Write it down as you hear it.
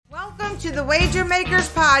to the Wager Makers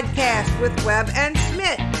Podcast with Webb and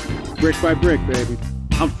Schmidt. Brick by brick, baby.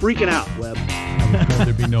 I'm freaking out, Webb. I was told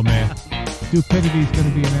there'd be no man. Stupidity's going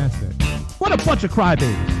to be an asset. What a bunch of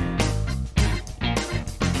crybabies.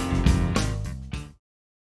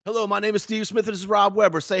 Hello, my name is Steve Smith. This is Rob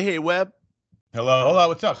Weber. Say hey, Webb. Hello.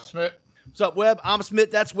 What's up, Smith? What's up, Webb? I'm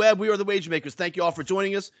Smith. That's Webb. We are the Wager Makers. Thank you all for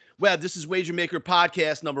joining us. Webb, this is Wager Maker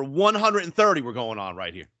Podcast number 130 we're going on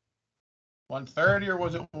right here. 130 or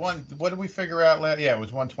was it one? What did we figure out? Yeah, it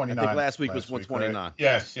was 129. I think last week was 129. Right?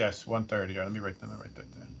 Yes, 130. Let me write that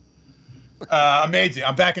down. Amazing.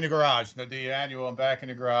 I'm back in the garage. The annual, I'm back in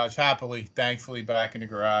the garage. Happily, thankfully, back in the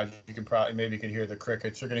garage. You can maybe you can hear the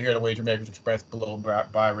crickets. You're going to hear the Wager Makers Express below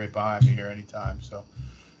buy rate behind me here anytime. So,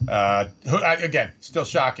 again, still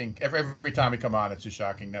shocking. Every time we come on, it's just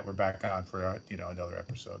shocking that we're back on for another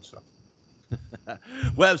episode. So,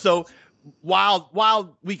 Webb, so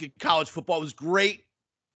wild week of college football. It was great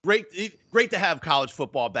to have college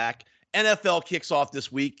football back. NFL kicks off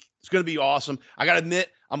this week. It's going to be awesome. I got to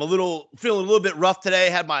admit, I'm feeling a little bit rough today. I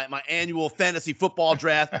had my annual fantasy football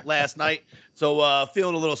draft last night, so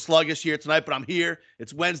feeling a little sluggish here tonight. But I'm here.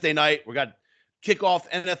 It's Wednesday night. We got kickoff.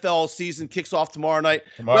 NFL season kicks off tomorrow night.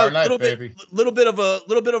 Baby. Little bit of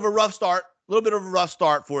a rough start. A little bit of a rough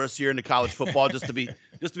start for us here in the college football. just to be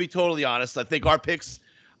totally honest, I think our picks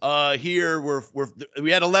here we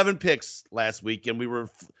had 11 picks last week, and we were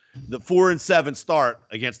the 4-7 start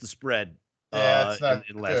against the spread. Yeah, it's not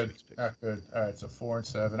in last good. week's pick. Not good. All right, so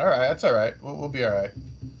 4-7. All right, that's all right. We'll be all right.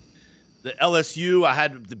 The LSU, I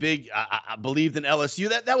had I believed in LSU.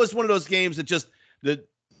 That was one of those games that just the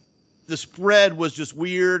spread was just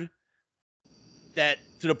weird. That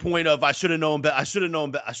to the point of I should have known better. I should have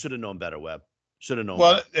known better. Webb should have known.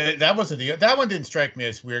 Well, that one didn't strike me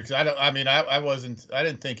as weird because I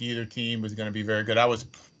didn't think either team was going to be very good. I was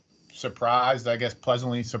surprised, I guess,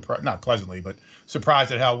 not pleasantly, but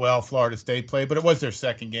surprised at how well Florida State played. But it was their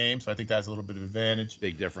second game, so I think that's a little bit of advantage.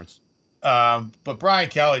 Big difference. But Brian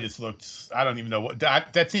Kelly just looked, I don't even know what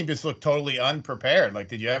that team just looked totally unprepared. Like,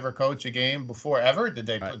 did you ever coach a game before ever? Did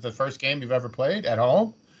they the first game you've ever played at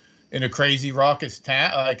home in a crazy raucous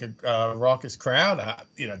town, like a raucous crowd?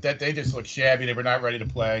 That they just looked shabby. They were not ready to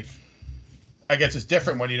play. I guess it's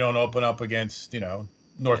different when you don't open up against,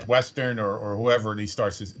 Northwestern or whoever he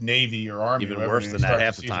starts his Navy or Army. Even worse than that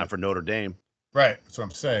half the time for Notre Dame. Right. That's what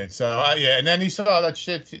I'm saying. So, and then he saw that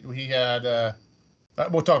shit he had.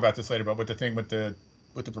 We'll talk about this later, but with the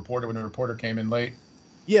reporter, when the reporter came in late.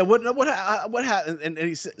 Yeah, what happened? And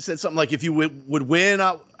he said something like, if you would win,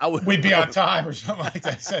 I would. We'd be on time or something like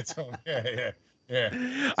that. Said so. Yeah.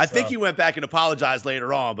 I think he went back and apologized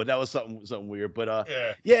later on, but that was something weird. But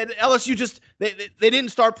LSU just they didn't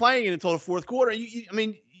start playing it until the fourth quarter. You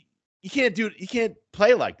can't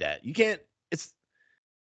play like that. You can't.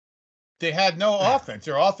 They had no offense.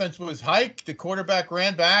 Their offense was hiked. The quarterback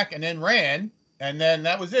ran back and then ran, and then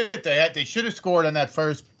that was it. They should have scored on that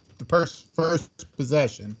first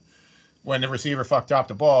possession when the receiver fucked up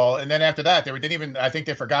the ball, and then after that I think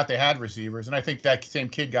they forgot they had receivers, and I think that same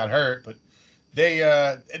kid got hurt, but. They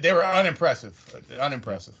were unimpressive.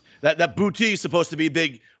 That Boutte is supposed to be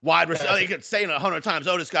big wide receiver. You could say it 100 times.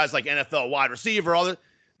 Oh, this guy's like NFL wide receiver. All that.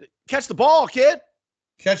 Catch the ball, kid.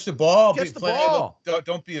 Catch the ball. Catch the ball.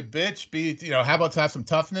 Don't be a bitch. How about have some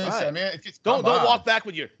toughness? Right. I mean, don't walk back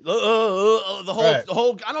with your the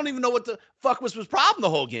whole. I don't even know what the fuck was problem the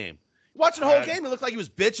whole game. Watching the whole game, it looked like he was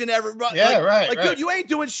bitching everybody. Yeah, right. Dude, you ain't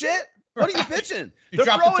doing shit. What are you bitching? They're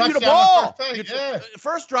throwing you the ball.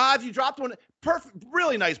 First drive, you dropped one. Perfect,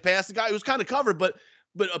 really nice pass. The guy was kind of covered, but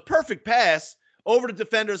a perfect pass over the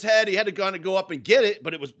defender's head. He had to go up and get it,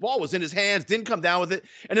 but ball was in his hands. Didn't come down with it.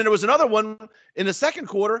 And then there was another one in the second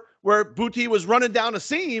quarter where Boutte was running down a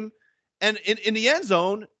seam and in the end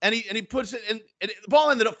zone, and he puts it in. And the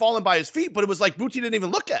ball ended up falling by his feet, but it was like Boutte didn't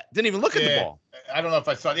even look at the ball. I don't know if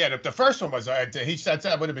I saw. Yeah, the first one was. He said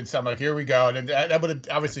that would have been something like, "Here we go," and that would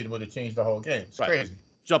have changed the whole game. It's crazy.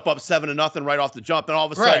 Jump up 7-0 right off the jump, and all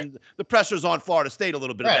of a sudden the pressure's on Florida State a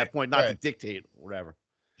little bit at that point, not to dictate or whatever.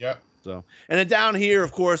 Yep. So, and then down here,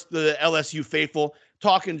 of course, the LSU faithful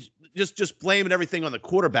talking, just blaming everything on the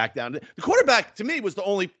quarterback down. The quarterback to me was the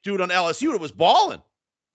only dude on LSU that was balling.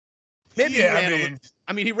 Maybe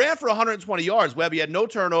he ran for 120 yards. Webb, he had no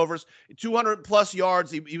turnovers, 200 plus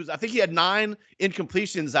yards. I think he had 9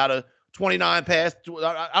 incompletions out of 29 passes.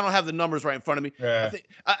 I don't have the numbers right in front of me. Yeah.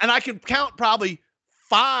 And I can count probably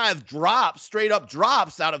 5 straight up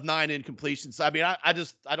drops out of 9 incompletions. I mean,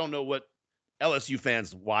 I don't know what LSU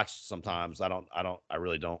fans watch sometimes. I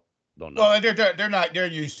really don't. Don't know. Well, they're not. They're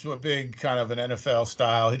used to a big kind of an NFL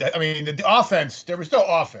style. I mean, the offense. There was no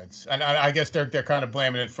offense, and I guess they're kind of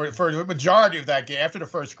blaming it for the majority of that game. After the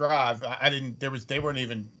first drive, I didn't. They weren't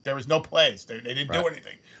even. There was no plays. They didn't do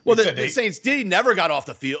anything. Well, the Saints never got off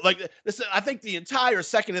the field. Like this, I think the entire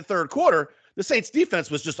second and third quarter, the Saints defense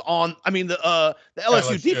was just on. I mean, the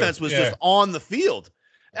LSU defense was just on the field.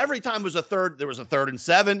 Every time there was a 3rd and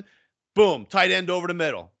 7, boom, tight end over the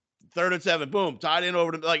middle. 3rd and 7, boom, tight end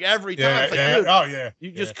over the like every time. You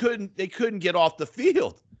just couldn't. They couldn't get off the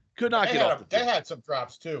field. Could not get off the field. They had some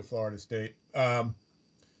drops too, Florida State.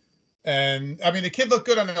 And I mean, the kid looked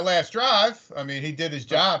good on the last drive. I mean, he did his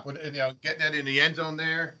job. Getting that in the end zone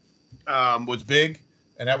there was big,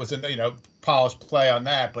 and that was a polished play on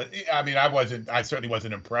that. But I mean, I certainly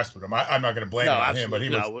wasn't impressed with him. I'm not going to blame it on him, but he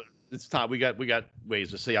was. It's time we got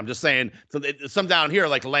ways to see. I'm just saying. So some down here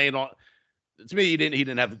like laying on. To me, he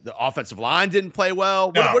didn't have the offensive line didn't play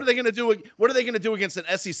well. What are they going to do? What are they going to do against an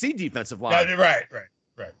SEC defensive line? Right.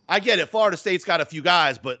 I get it. Florida State's got a few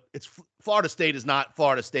guys, but Florida State is not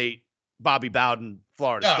Florida State. Bobby Bowden,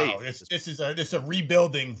 Florida State. This is a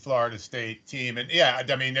rebuilding Florida State team, and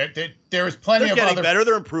I mean there is plenty they're of getting other. Better.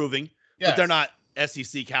 They're improving, but they're not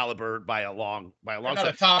SEC caliber by a long shot. Not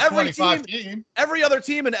a top 25 team. Every other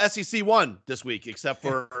team in the SEC won this week except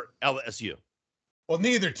for LSU. Well,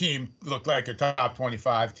 neither team looked like a top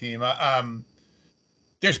 25 team.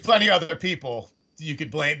 There's plenty of other people you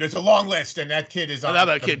could blame. There's a long list, and that kid is on.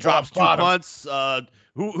 That kid drops 2 punts.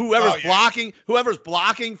 Whoever's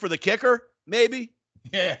blocking for the kicker, maybe.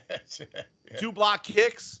 Yeah. 2 block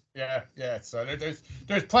kicks. Yeah. So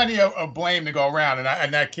there's plenty of blame to go around,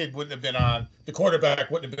 and that kid wouldn't have been on. The quarterback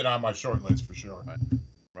wouldn't have been on my short list for sure.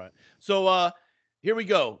 Right. So here we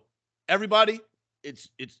go, everybody. It's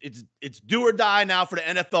do or die now for the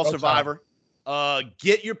NFL Survivor.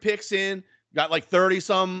 Get your picks in. Got like 30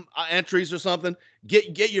 some entries or something.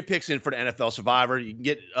 Get your picks in for the NFL Survivor.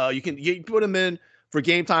 You can put them in for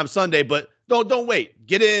Game Time Sunday, but don't wait.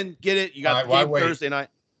 Get in, get it. You got the game Thursday night.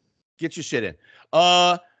 Get your shit in.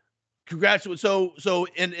 Congratulations. So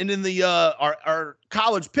in the our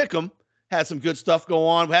college pick'em had some good stuff go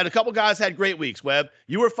on. We had a couple guys had great weeks. Webb,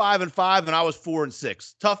 you were 5-5, and I was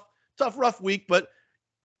 4-6. Tough, rough week, but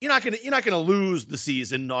you're not gonna lose the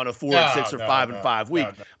season on a 4-6 or 5-5 week.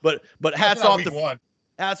 No. But hats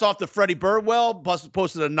off to Freddie Birdwell,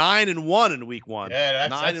 posted a 9-1 in week 1. Yeah,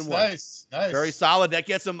 that's nice. Very solid. That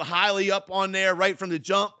gets him highly up on there right from the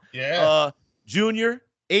jump. Yeah. Junior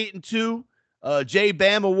 8-2. Jay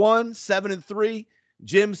Bama 1, 7-3.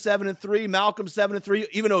 Jim 7-3. Malcolm 7-3.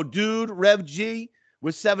 Even though Rev G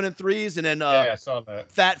with 7-3s, and then I saw that.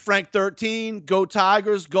 Fat Frank 13, Go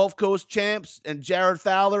Tigers, Gulf Coast champs, and Jared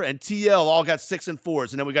Fowler and TL all got 6-4s,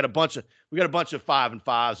 and then we got a bunch of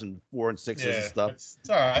 5-5s and 4-6s and stuff. It's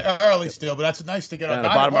all right, early still, but that's nice to get on the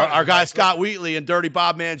bottom. Our guy Scott Wheatley and Dirty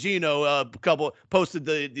Bob Mangino, couple posted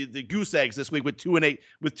the goose eggs this week with 2-8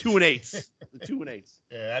 with 2-8s, the 2-8s.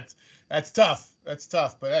 Yeah, that's tough. That's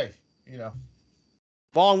tough, but hey,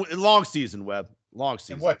 long season, Webb. Long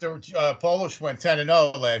season. And what the Polish went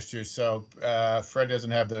 10-0 last year, so Fred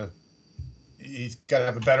doesn't have he's got to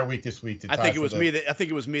have a better week this week. I think it was me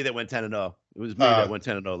that went 10-0. It was me that went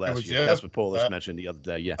 10-0 last year. That's what Polish mentioned the other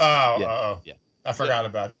day. Yeah. Yeah. I forgot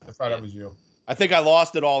about it. I thought it was you. I think I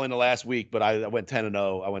lost it all in the last week, but I went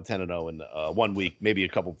 10-0. I went 10-0 in 1 week, maybe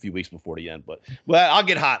a few weeks before the end. But I'll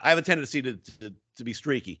get hot. I have a tendency to be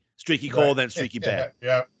streaky cold, then streaky bad.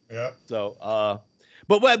 Yeah. So,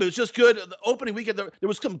 but Webb, it was just good. The opening weekend, there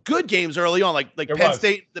was some good games early on, like Penn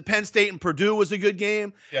State. The Penn State and Purdue was a good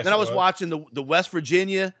game. Yes, then I was watching the West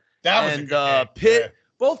Virginia and Pitt. Yeah.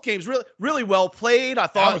 Both games really well played. I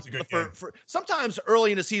thought that was a good game. For sometimes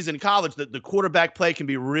early in the season in college, the quarterback play can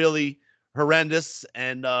be really horrendous.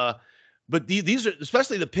 And but these are,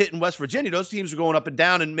 especially the Pitt and West Virginia, those teams are going up and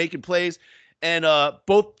down and making plays. And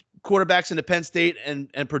both quarterbacks in the Penn State and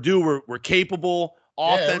Purdue were capable.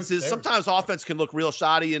 Offenses. Sometimes offense can look real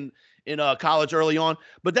shoddy in college early on,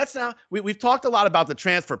 but that's now we've talked a lot about the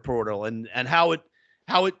transfer portal and how it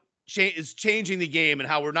is changing the game and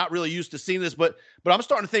how we're not really used to seeing this. But I'm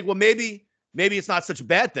starting to think, well, maybe it's not such a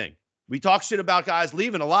bad thing. We talk shit about guys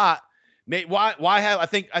leaving a lot. Why have I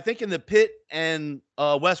think in the Pitt and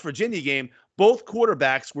West Virginia game, both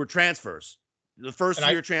quarterbacks were transfers. The first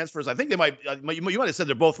year transfers. I think they might. You might have said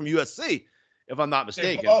they're both from USC. If I'm not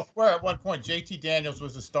mistaken. They both were at one point. JT Daniels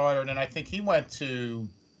was the starter, and then I think he went to,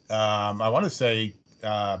 I want to say,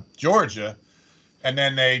 Georgia, and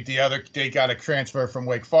then they got a transfer from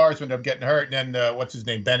Wake Forest, ended up getting hurt, and then what's his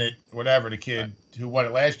name, Bennett, whatever, the kid who won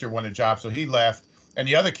it last year won a job, so he left, and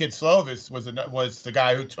the other kid, Slovis, was the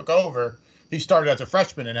guy who took over he started as a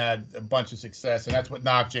freshman and had a bunch of success, and that's what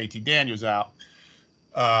knocked JT Daniels out.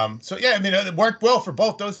 So yeah, I mean, it worked well for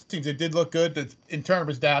both those teams. It did look good. The intern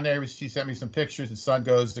was down there. She sent me some pictures. His son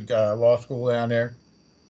goes to law school down there,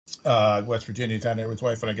 West Virginia, down there with his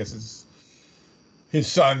wife, and I guess his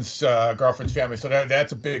son's girlfriend's family. So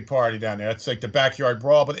that's a big party down there. That's like the backyard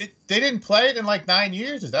brawl. But they didn't play it in like 9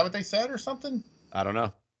 years. Is that what they said or something? I don't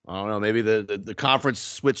know. Maybe the conference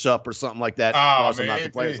switched up or something like that. Oh, Them not to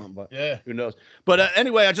play or something, but yeah, who knows? But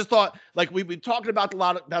anyway, I just thought like we've been talking about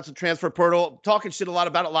about some transfer portal, talking shit a lot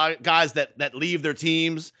about a lot of guys that leave their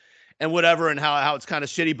teams and whatever, and how it's kind of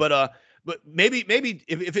shitty. But maybe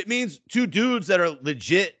if it means two dudes that are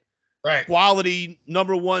legit, right, quality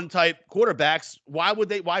number one type quarterbacks, why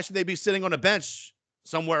should they be sitting on a bench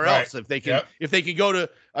somewhere else if they can go to?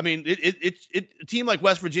 I mean, a team like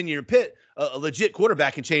West Virginia or Pitt, a legit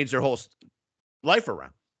quarterback can change their whole life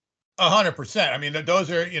around. 100%. I mean, those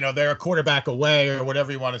are, they're a quarterback away or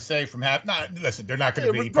whatever you want to say from listen, they're not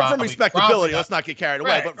going to be from respectability. Let's not get carried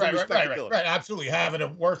away, but from respectability. Right. Absolutely. Having a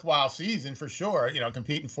worthwhile season for sure.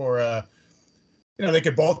 Competing for, they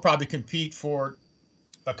could both probably compete for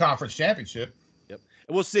a conference championship. Yep.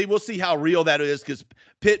 And we'll see how real that is because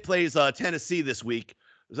Pitt plays Tennessee this week.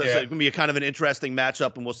 So it's going to be a kind of an interesting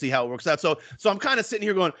matchup, and we'll see how it works out. So I'm kind of sitting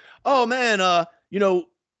here going, oh man,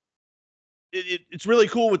 it's really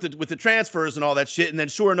cool with the transfers and all that shit. And then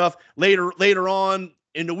sure enough, later on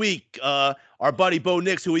in the week, our buddy Bo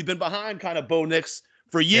Nix, who we've been behind kind of Bo Nix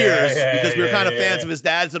for years because we were kind of fans of his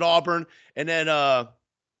dad's at Auburn, and then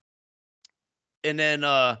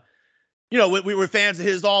we were fans of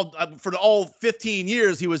his for all 15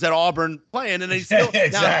 years he was at Auburn playing, and then he's still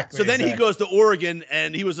exactly. So then he goes to Oregon,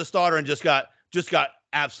 and he was a starter and just got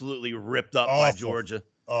absolutely ripped up by Georgia.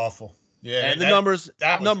 Awful. Yeah. And the numbers,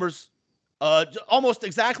 almost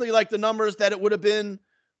exactly like the numbers that it would have been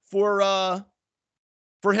for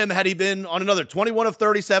him had he been on another 21 of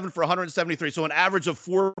 37 for 173. So an average of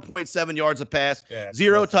 4.7 yards a pass,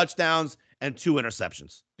 0 touchdowns, and 2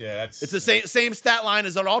 interceptions. Yeah, it's the same stat line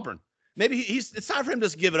as at Auburn. Maybe it's time for him to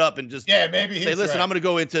just give it up and just maybe say, listen, I'm going to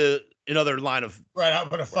go into another line of I'm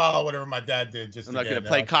going to follow whatever my dad did. I'm not going to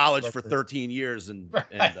play college for 13 years and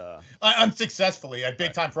unsuccessfully at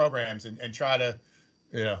big time programs and try to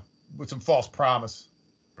with some false promise.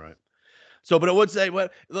 Right. So, but I would say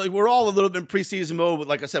we're all a little bit in preseason mode. But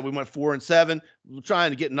like I said, we went 4-7. We're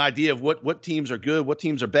trying to get an idea of what teams are good, what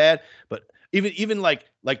teams are bad. But even like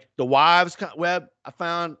the Wives web, I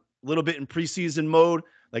found a little bit in preseason mode.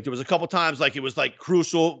 Like there was a couple times, like it was like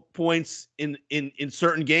crucial points in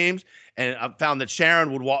certain games, and I found that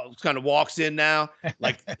Sharon walks in now,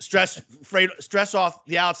 like stress off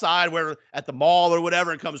the outside, where at the mall or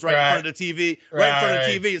whatever, and comes right in front of the TV, right in front of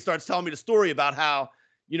the TV, and starts telling me the story about how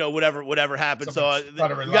whatever happened. So we got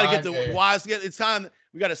to get the Wives. It's time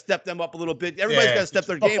we got to step them up a little bit. Everybody's got to step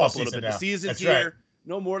their game up a little bit. The season's here. Right.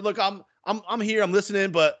 No more. Look, I'm here. I'm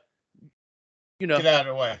listening, but get out of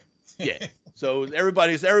the way. Yeah. So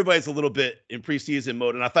everybody's a little bit in preseason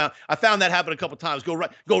mode, and I found that happen a couple times.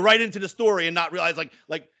 Go right into the story and not realize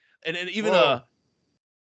and even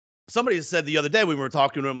somebody said the other day when we were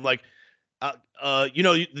talking to him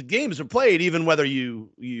the games are played even whether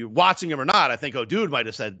you're watching them or not. I think dude might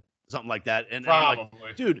have said something like that, and I'm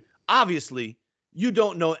like, dude, obviously you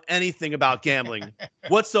don't know anything about gambling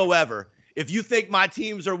whatsoever. If you think my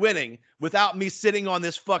teams are winning without me sitting on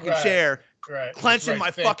this fucking chair, clenching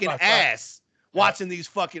my fucking ass. Watching these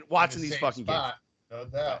fucking games. No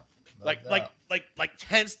doubt. Like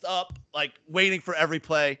tensed up, like waiting for every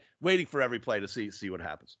play to see what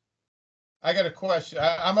happens. I got a question.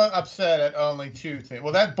 I'm upset at only two things.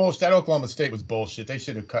 Well, that Oklahoma State was bullshit. They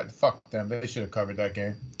should have fuck them. They should have covered that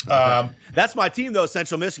game. That's my team though,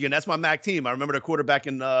 Central Michigan. That's my MAC team. I remember the quarterback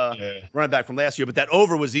and running back from last year. But that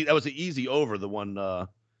over was an easy over. The one. Oh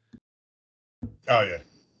yeah.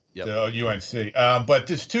 Yep. The UNC. But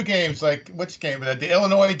there's two games, like which game? The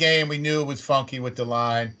Illinois game, we knew it was funky with the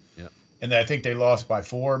line. Yeah. And I think they lost by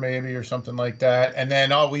 4 maybe or something like that. And then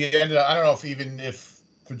we ended up, I don't know if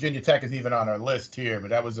Virginia Tech is even on our list here, but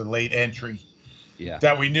that was a late entry. Yeah.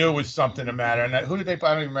 That we knew was something to matter. And who did they play?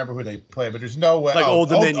 I don't even remember who they played, but there's no way. Like Old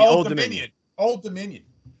Dominion. Old Dominion.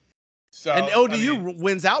 So and ODU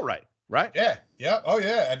wins outright, right? Yeah. Yeah. Oh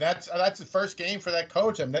yeah. And that's the first game for that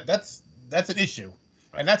coach. I mean, that's an issue.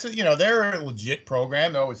 And that's they're a legit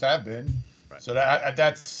program. They always have been. Right. So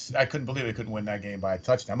I couldn't believe they couldn't win that game by a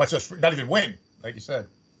touchdown, much less not even win, like you said.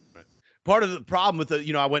 Right. Part of the problem with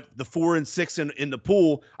I went the 4-6 in the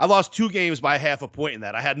pool. I lost 2 games by half a point in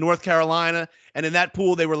that. I had North Carolina, and in that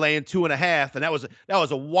pool they were laying 2.5, and that was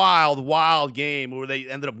a wild game where they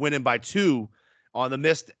ended up winning by 2. on the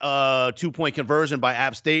missed 2-point conversion by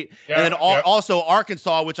App State. Yeah, And then also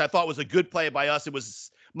Arkansas, which I thought was a good play by us. It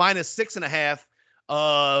was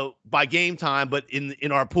 -6.5 by game time, but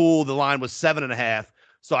in our pool, the line was 7.5.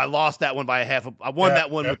 So I lost that one by a half. I won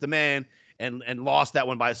that one with the man and lost that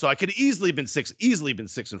one by. So I could easily been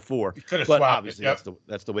 6-4. But obviously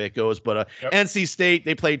that's the way it goes. But NC State,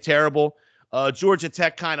 they played terrible. Georgia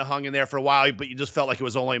Tech kind of hung in there for a while, but you just felt like it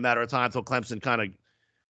was only a matter of time until Clemson kind of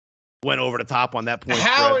went over the top on that point.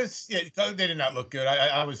 They did not look good.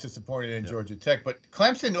 I was disappointed in Georgia Tech, but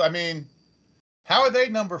Clemson, I mean, how are they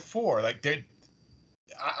number 4? Like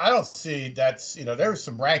I don't see that's, there were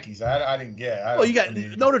some rankings I didn't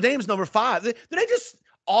get. Notre Dame's number 5. Did they just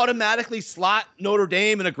automatically slot Notre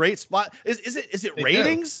Dame in a great spot? Is it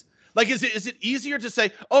ratings? Like, is it easier to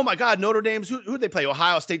say, oh my God, Notre Dame's who they play?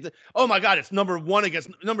 Ohio State. Oh my God, it's number 1 against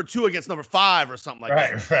number 2 against number 5 or something like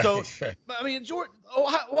that. Right. So, I mean,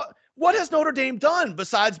 what has Notre Dame done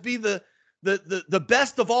besides be the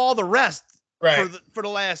best of all the rest for the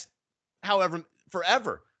last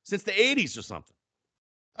forever since the 80s or something?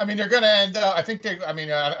 I mean, they're going to end up, I think I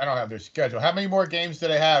don't have their schedule. How many more games do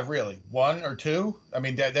they have, really? 1 or 2? I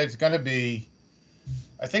mean, there's going to be,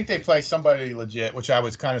 I think they play somebody legit, which I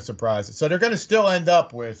was kind of surprised. So they're going to still end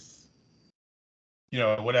up with,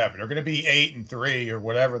 whatever. They're going to be 8-3 or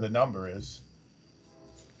whatever the number is.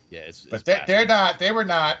 Yeah, but they were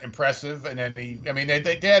not impressive. And they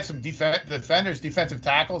had some defensive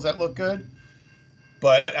tackles that look good.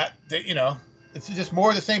 But, it's just more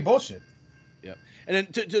of the same bullshit. Yeah. And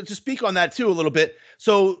then to speak on that, too, a little bit.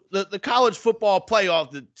 So the college football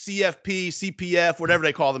playoff, the CFP, CPF, whatever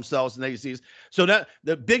they call themselves in the ACs. So that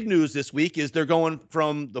the big news this week is they're going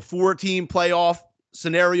from the 4-team playoff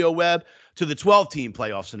scenario, Webb, to the 12-team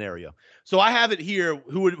playoff scenario. So I have it here.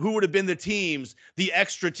 Who would have been the teams, the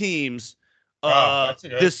extra teams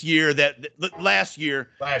this year last year,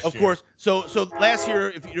 of course. So last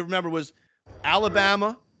year, if you remember, was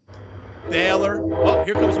Alabama, Baylor. Oh,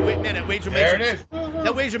 here comes that wager maker. There it is.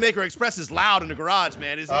 That wager maker express is loud in the garage,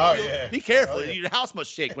 man. Be careful. Your house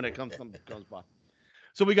must shake when it comes by.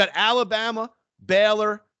 So we got Alabama,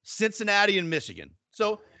 Baylor, Cincinnati, and Michigan.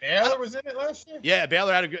 So Baylor was in it last year? Yeah,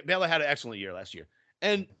 Baylor had an excellent year last year.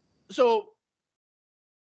 And so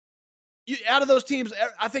out of those teams,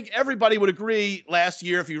 I think everybody would agree last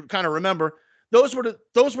year, if you kind of remember, those were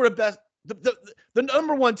the best. The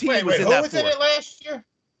number 1 team was in that. Who was in it last year?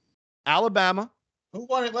 Alabama. Who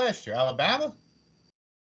won it last year? Alabama?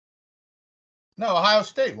 No, Ohio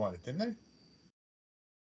State won it, didn't they?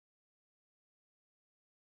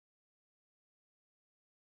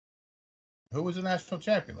 Who was the national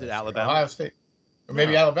champion last year? Alabama? Ohio State. Or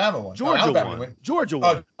maybe Alabama won. Georgia won. Georgia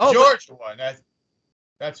won. Georgia won.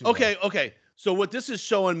 That's who okay. won. Okay. So what this is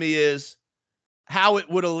showing me is how it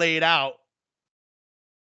would have laid out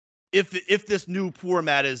if this new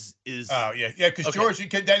format is. Oh yeah, because Georgia,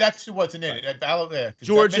 that's who wasn't in it.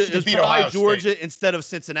 Georgia is probably Georgia instead of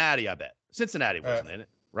Cincinnati. I bet Cincinnati wasn't in it,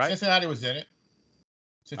 right? Cincinnati was in it.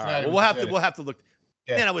 Cincinnati. Right. Well, we'll have to look.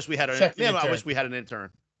 Yeah. Man, I wish we had I wish we had an intern.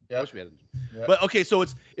 Yep. I wish we had. But okay, so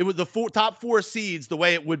it was the top 4 seeds. The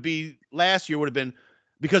way it would be last year would have been,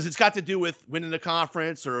 because it's got to do with winning the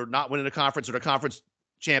conference or not winning the conference or the conference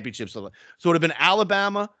championship. So it would have been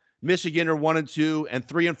Alabama, Michigan are 1 and 2, and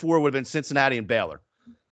 3 and 4 would have been Cincinnati and Baylor.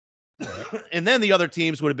 And then the other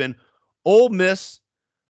teams would have been Ole Miss,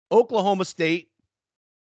 Oklahoma State,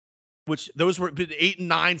 which those were 8 and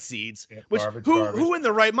 9 seeds. Yeah, which who in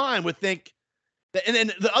their right mind would think that? And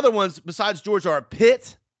then the other ones besides Georgia are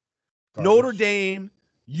Pitt, Notre Dame,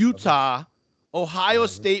 Utah, Ohio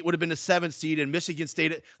State would have been the 7th seed, and Michigan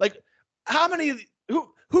State. Like, how many?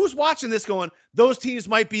 Who's watching this going, those teams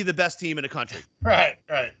might be the best team in the country? Right.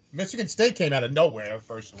 Michigan State came out of nowhere,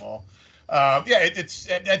 first of all.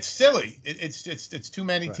 It's silly. It's too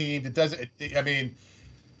many teams. It doesn't.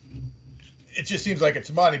 It just seems like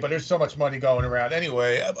it's money, but there's so much money going around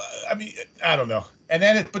anyway. I don't know. And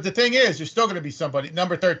then, but the thing is, there's still going to be somebody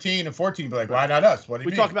number 13 and 14 be like, why not us? What do you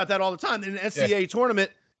mean? We talk about that all the time in the NCAA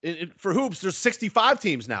tournament for hoops. There's 65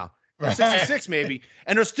 teams now. 66 maybe,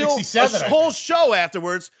 and there's still a whole show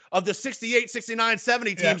afterwards of the 68, 69,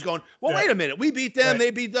 70 teams going, well, wait a minute, we beat them, they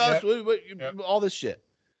beat us, all this shit.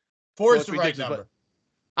 4 is the right number.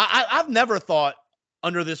 I've never thought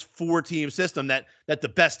under this 4-team system that the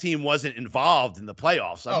best team wasn't involved in the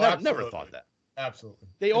playoffs. I've never thought that. Absolutely.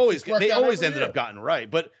 They always ended up getting right.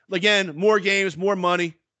 But again, more games, more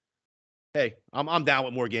money. Hey, I'm down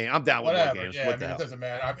with more games. I'm down with more games. Yeah, it doesn't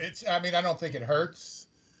matter. I don't think it hurts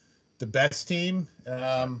the best team,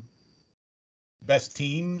 best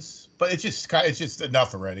teams, but it's just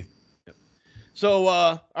enough already. So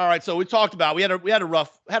all right, so we talked about we had a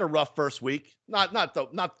rough first week. Not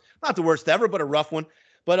the worst ever, but a rough one.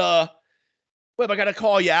 But Webb, I got to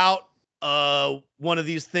call you out. One of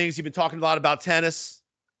these things you've been talking a lot about tennis.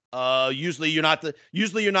 Usually you're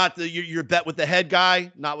you're bet with the head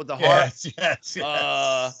guy, not with the heart. Yes.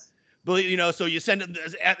 But so you send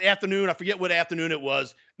it at afternoon. I forget what afternoon it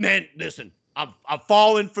was. Man, listen, I'm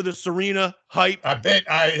falling for the Serena hype. I bet.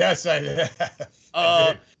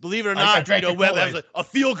 Believe it or not, Webb has a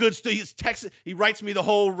feel good. He's texting. He writes me the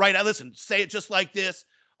whole right. Listen, say it just like this.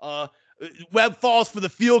 Webb falls for the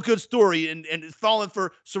feel good story and is falling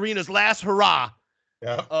for Serena's last hurrah.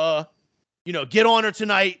 Yeah. Get on her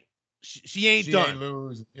tonight. She ain't done. Ain't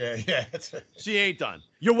lose. Yeah. She ain't done.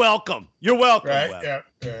 You're welcome. Right. Webb.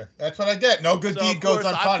 Yeah. That's what I get. No good deed goes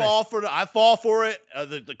unpunished. I fall for it.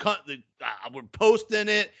 We're posting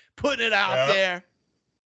it, putting it out there.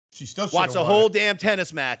 She still watch a whole damn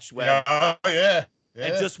tennis match, Webb. Yeah.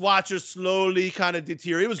 And just watch her slowly kind of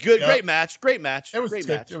deteriorate. It was good. Great match. It was great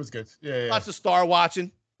good. match. It was good. Yeah. Lots of star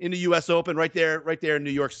watching in the U.S. Open right there in New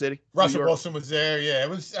York City. Russell Wilson was there. Yeah, it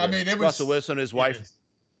was. I mean, it was Russell Wilson and his wife.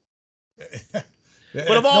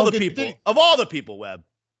 But of all the people, Webb,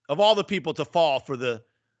 of all the people to fall for the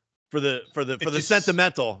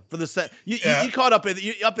sentimental, you caught up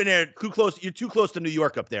in there too close. You're too close to New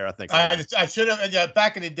York up there, I think. I should have. Yeah,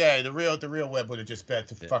 back in the day, the real Webb would have just bet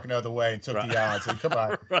the fucking other way and took the odds. And come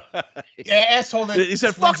on, right. Yeah, asshole. He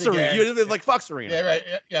said fuck Serena. You like fuck Serena. Yeah, right.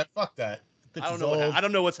 Yeah, fuck that. I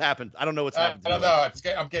don't know what's happened. I don't know.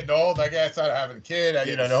 I'm getting old. I guess I'm having a kid.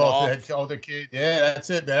 The whole older kid. Yeah, that's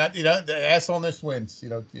it, man. The assholeness wins.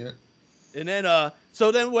 And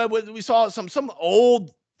then we saw some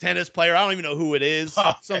old tennis player. I don't even know who it is.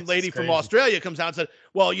 Some lady from Australia comes out and said,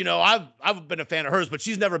 "Well, I've been a fan of hers, but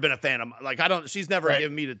she's never been a fan of she's never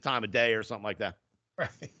given me the time of day or something like that." Right.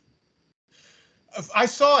 I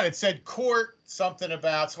saw it. It said court something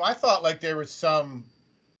about. So I thought like there was some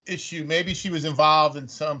issue. Maybe she was involved in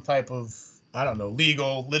some type of, I don't know,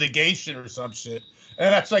 legal litigation or some shit.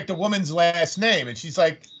 And that's like the woman's last name. And she's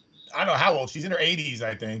like, I don't know how old. She's in her 80s,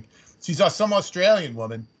 I think. She's some Australian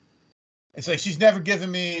woman. It's like she's never given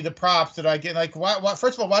me the props that I get. Like, why?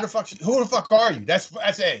 First of all, who the fuck are you? That's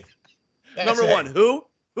A. Number one, who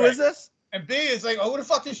is this? And B is like, who the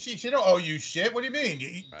fuck is she? She don't owe you shit. What do you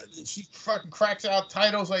mean? She fucking cracks out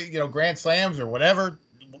titles like Grand Slams or whatever.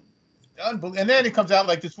 And then it comes out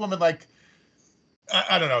like this woman, like,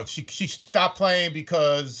 I don't know, she stopped playing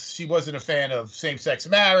because she wasn't a fan of same-sex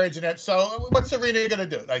marriage, and that. So what's Serena gonna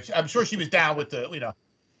do? Like, I'm sure she was down with the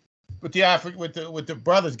with the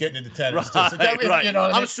brothers getting into tennis. Right, so right.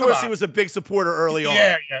 I'm sure she was a big supporter early on.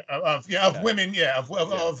 Of women,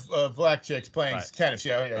 of black chicks playing tennis.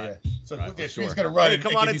 Yeah. So she's gonna run.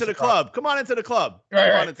 Come on into the club. Come on into the club.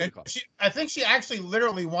 Right. I think she actually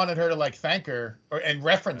literally wanted her to like thank her and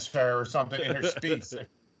reference her or something in her speech.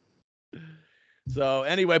 So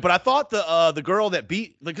anyway, but I thought the girl that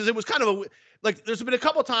beat, because it was kind of there's been a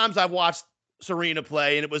couple times I've watched Serena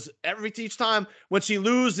play, and it was each time when she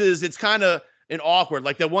loses, it's kind of an awkward.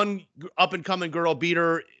 Like that one up and coming girl beat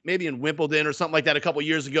her maybe in Wimbledon or something like that a couple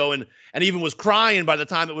years ago, and even was crying by the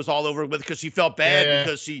time it was all over with because she felt bad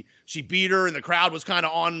because she beat her and the crowd was kind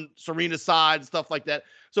of on Serena's side and stuff like that.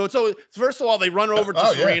 So first of all, they run over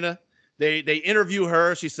to Serena. They interview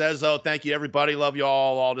her. She says, "Oh, thank you, everybody. Love you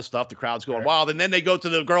all this stuff." The crowd's going wild. And then they go to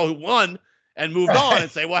the girl who won and moved on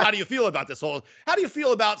and say, "Well, how do you feel about this how do you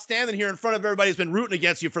feel about standing here in front of everybody who's been rooting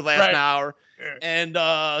against you for the last hour and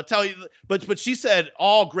tell you?" But she said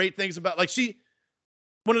all great things about, like,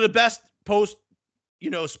 one of the best post,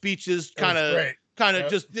 speeches, kind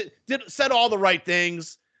of just said all the right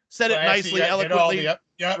things, said it nicely, eloquently.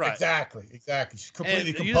 Exactly. She's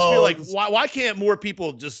completely composed. You just feel like, why can't more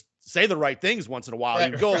people just say the right things once in a while?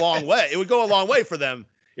 It would go a long way. It would go a long way for them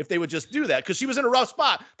if they would just do that, because she was in a rough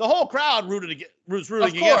spot. The whole crowd was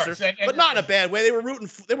rooting against her, but not in a bad way. They were rooting.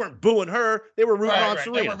 They weren't booing her. They were rooting on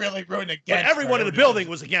Serena. They were really rooting against but everyone in the building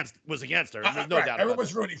was against her. There's no doubt about it. Everyone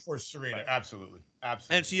was rooting for Serena. Right. Absolutely.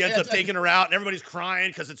 And she ends up taking her out, and everybody's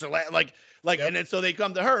crying because it's her and then so they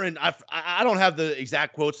come to her, and I don't have the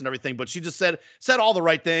exact quotes and everything, but she just said all the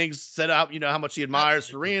right things, said out how much she admires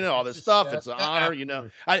Serena, all this stuff. It's an honor,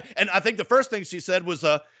 I think the first thing she said was,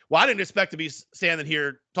 "Well, I didn't expect to be standing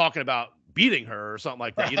here talking about beating her or something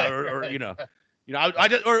like that,"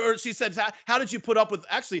 or she said, how did you put up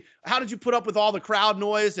with all the crowd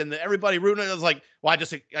noise and everybody rooting? I was like, well,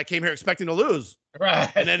 I came here expecting to lose.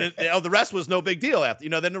 Right. And then the rest was no big deal after,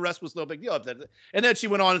 then the rest was no big deal after that. And then she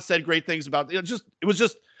went on and said great things about, it was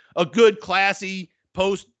just a good, classy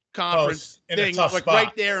post conference in a thing, tough like spot.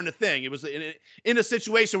 right there in the thing. It was in a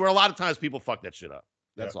situation where a lot of times people fuck that shit up.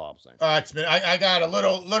 That's all I'm saying. I got a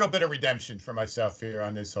little bit of redemption for myself here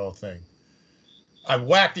on this whole thing. I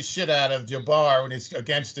whacked the shit out of Jabbar when he's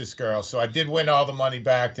against this girl, so I did win all the money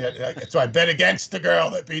back. So I bet against the girl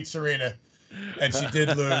that beat Serena, and she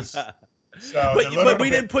did lose. So but we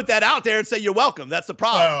didn't put that out there and say you're welcome. That's the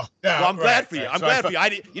problem. Well, I'm glad for you. I'm glad for you. You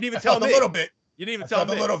didn't even tell me. A little bit. You didn't even tell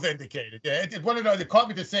me. A little vindicated. Yeah, it one of those. It caught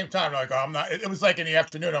me at the same time. Like, oh, I'm not. It was like in the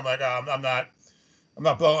afternoon. I'm like, oh,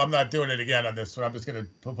 I'm not doing it again on this one. I'm just gonna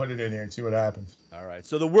put it in here and see what happens. All right.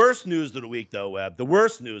 So the worst news of the week, though, Webb. The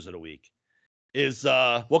worst news of the week is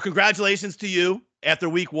well, congratulations to you after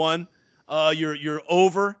week 1. You're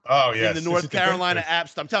over. Oh yes. In the North Carolina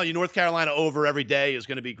apps. I'm telling you, North Carolina over every day is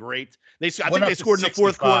going to be great. I think they scored in the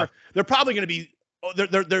fourth quarter. They're probably going to be.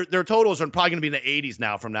 Their totals are probably going to be in the 80s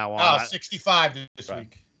now from now on. 65 this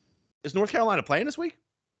week. Is North Carolina playing this week?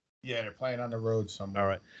 Yeah, they're playing on the road somewhere. All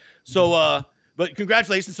right. So, but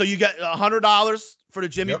congratulations. So you got $100 for the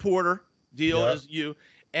Jimmy Porter deal as you,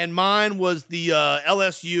 and mine was the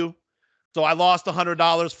LSU. So I lost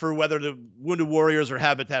 $100 for whether the Wounded Warriors or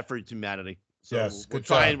Habitat for Humanity. So yes, we're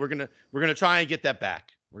gonna try and get that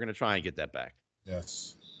back.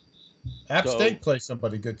 Yes. App State plays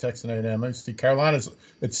somebody good. Texas A&M. I see Carolina's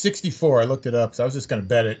at 64. I looked it up, so I was just going to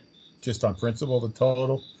bet it just on principle, the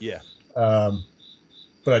total. Yeah.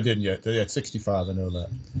 But I didn't yet. They're at 65. I know that.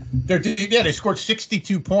 They scored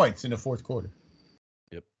 62 points in the fourth quarter.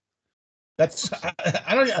 Yep. That's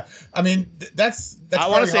I don't. I mean that's. I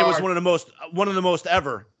want to say it was one of the most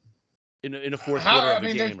ever in the fourth quarter of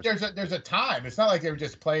the game. There's a time. It's not like they were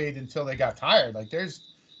just played until they got tired. Like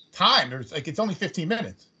there's time. There's like it's only 15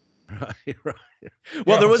 minutes. Right.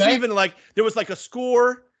 Well, there was a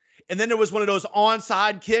score, and then there was one of those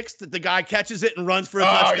onside kicks that the guy catches it and runs for a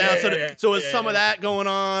touchdown. So it's some of that going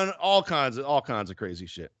on, all kinds of crazy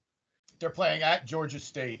shit. They're playing at Georgia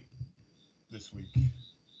State this week.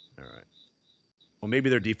 All right. Well, maybe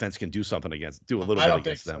their defense can do a little bit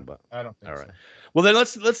against them, but I don't think so. All right. Well, then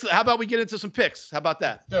let's. How about we get into some picks? How about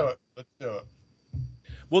that? Let's do it.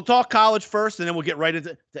 We'll talk college first, and then we'll get right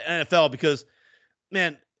into the NFL because,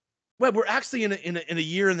 man. Well, we're actually in a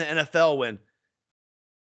year in the NFL when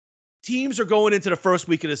teams are going into the first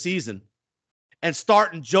week of the season and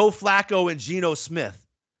starting Joe Flacco and Geno Smith.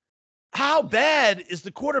 How bad is the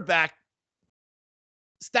quarterback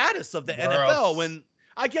status of the NFL when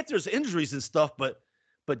I get there's injuries and stuff, but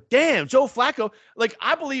damn, Joe Flacco, like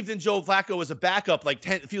I believed in Joe Flacco as a backup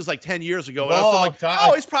it feels like 10 years ago. And I was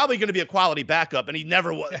like, he's probably going to be a quality backup, and he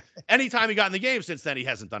never was. Anytime he got in the game since then, he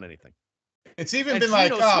hasn't done anything. It's even been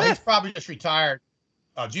like, he's probably just retired.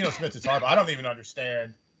 Geno Smith is horrible. I don't even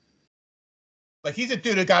understand. Like, he's a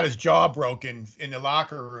dude that got his jaw broken in the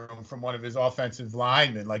locker room from one of his offensive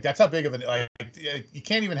linemen. Like, that's how big of you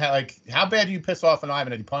can't even have, how bad do you piss off an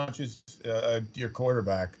lineman that he punches your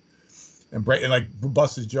quarterback and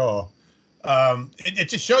busts his jaw? It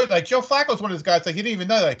just shows, like, Joe Flacco's one of those guys, like, you didn't even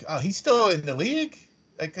know, like, oh, he's still in the league?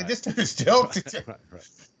 Like, this dude is still. Right.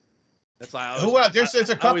 That's why there's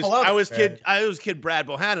a couple I was kid Brad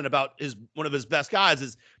Bohannon about one of his best guys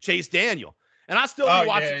is Chase Daniel, and I still be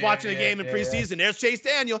watching a game in preseason. There's Chase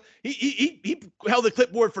Daniel. He held the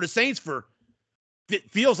clipboard for the Saints for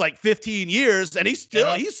it feels like 15 years, and he's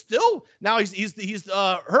still now he's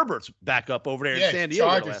Herbert's backup over there in San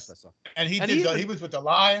Diego. And he was with the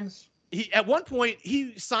Lions. He at one point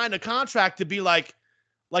he signed a contract to be like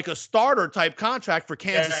a starter type contract for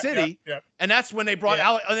Kansas City. And that's when they brought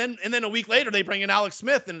Alex, and then a week later they bring in Alex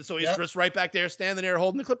Smith. And so he's just right back there standing there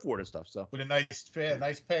holding the clipboard and stuff. So with a nice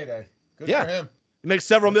payday. Good for him. He makes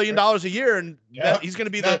several $1 million a year, and he's going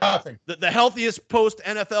to be the healthiest post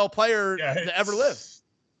NFL player to ever live.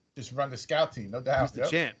 Just run the scout team, no doubt. He's the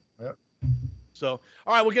champ. Yep. So,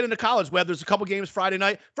 all right, we'll get into college, Webb. There's a couple games Friday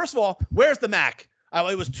night. First of all, where's the MAC?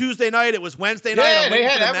 It was Tuesday night. It was Wednesday night.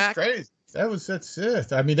 That was crazy. That's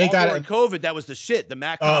it. I mean, they got during COVID. That was the shit. The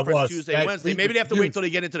MAC conference Tuesday, Wednesday. Maybe they have to wait till they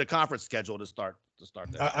get into the conference schedule to start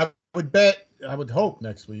that. I would hope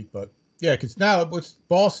next week, but yeah, because now it's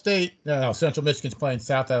Ball State. No, Central Michigan's playing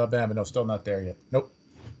South Alabama. No, still not there yet. Nope.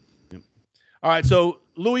 Yep. All right, so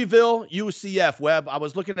Louisville, UCF. Webb. I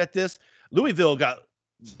was looking at this. Louisville got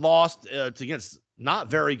lost against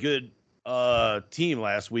not very good team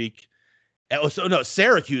last week.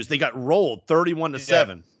 Syracuse. They got rolled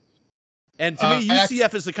 31-7. And to me,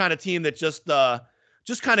 UCF is the kind of team that just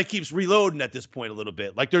kind of keeps reloading at this point a little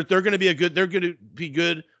bit. Like they're going to be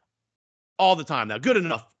good all the time now. Good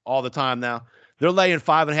enough all the time now. They're laying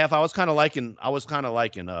 5.5. I was kind of liking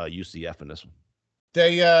UCF in this one.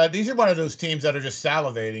 These are one of those teams that are just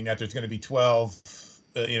salivating that there's going to be 12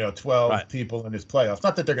 12 Right. people in this playoffs.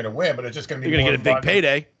 Not that they're going to win, but it's just going to be You're gonna more get a big fun.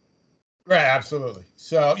 payday. Right, absolutely.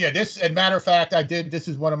 So yeah, as a matter of fact, this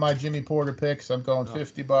is one of my Jimmy Porter picks. I'm going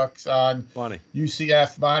 $50 on Funny.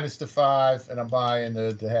 UCF minus the 5, and I'm buying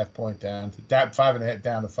the half point down to that 5.5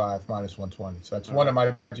 down to 5 minus 120. So that's one of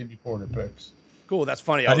my Jimmy Porter picks. Cool. That's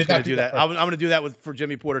funny. I was did going not to do that. I'm going to do that for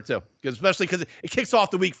Jimmy Porter too, especially because it kicks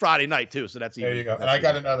off the week Friday night too. So that's There you go. And I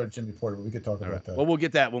got another Jimmy Porter, but we could talk about that. Well, we'll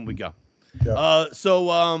get that when we go. Yeah.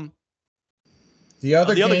 The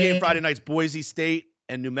other game Friday night's Boise State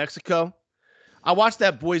and New Mexico. I watched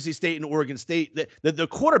that Boise State and Oregon State. The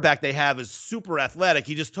quarterback they have is super athletic.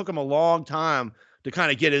 He just took him a long time to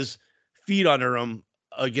kind of get his feet under him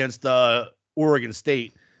against Oregon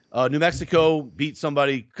State. New Mexico beat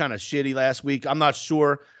somebody kind of shitty last week. I'm not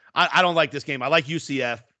sure. I don't like this game. I like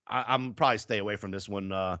UCF. I'm probably stay away from this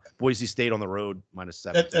one. Boise State on the road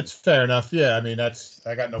 -7. That's fair enough. Yeah, I mean I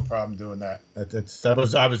got no problem doing that.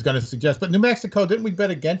 I was going to suggest, but New Mexico, didn't we bet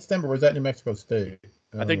against them, or was that New Mexico State?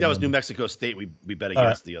 I think that was New Mexico State. We bet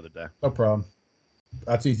against the other day. No problem.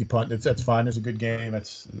 That's easy punt. That's fine. It's a good game.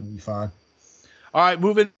 It'll be fine. All right,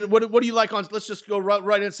 moving. What do you like on? Let's just go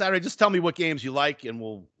right in Saturday. Just tell me what games you like, and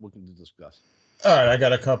we can discuss. All right, I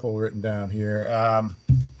got a couple written down here. Where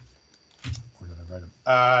did I write them?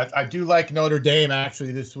 I do like Notre Dame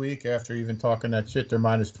actually this week. After even talking that shit, they're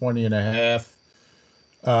minus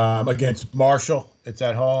 20.5 against Marshall. It's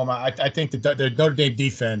at home. I think the Notre Dame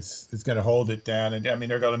defense is going to hold it down, and I mean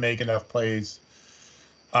they're going to make enough plays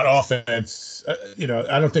on offense.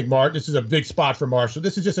 I don't think this is a big spot for Marshall.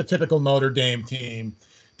 This is just a typical Notre Dame team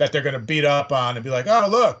that they're going to beat up on and be like, oh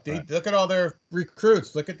look, look at all their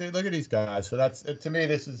recruits. Look at these guys. So that's to me.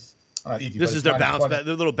 This is easy. This is their bounce back.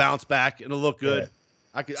 Their little bounce back, and it'll look good.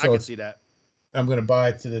 Yeah. I can see that. I'm going to buy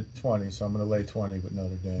it to the 20, so I'm going to lay 20 with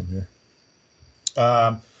Notre Dame here.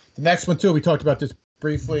 The next one, too, we talked about this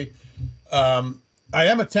briefly. I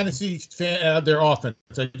am a Tennessee fan of their offense.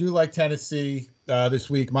 I do like Tennessee this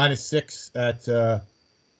week, -6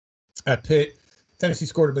 at Pitt. Tennessee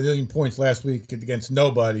scored 1 million points last week against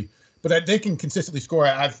nobody, but they can consistently score.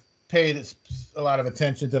 I've paid a lot of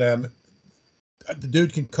attention to them. The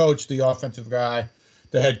dude can coach, the offensive guy,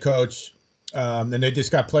 the head coach, and they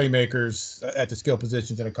just got playmakers at the skill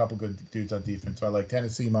positions and a couple good dudes on defense. So I like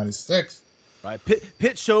Tennessee -6. Right.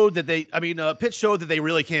 Pitt showed that Pitt showed that they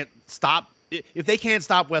really can't stop. If they can't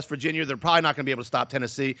stop West Virginia, they're probably not going to be able to stop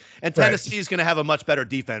Tennessee. And Tennessee is going to have a much better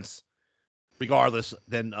defense, regardless,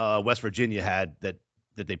 than West Virginia had that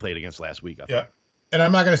they played against last week. Yeah. And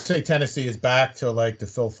I'm not going to say Tennessee is back to like the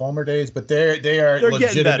Phil Fulmer days, but they're legitimate.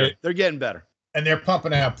 Getting better. They're getting better. And they're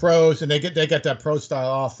pumping out pros, and they got that pro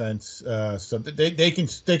style offense. So they can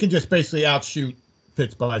just basically outshoot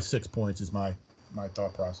Pitt by 6 points is my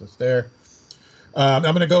thought process there. I'm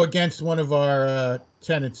going to go against one of our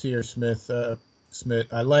tenants here, Smith.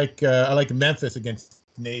 I like Memphis against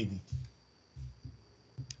Navy.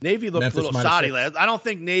 Navy looked Memphis a little shoddy last. I don't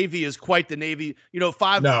think Navy is quite the Navy.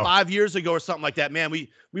 5 years ago or something like that. Man, we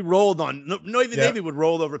rolled on. Navy would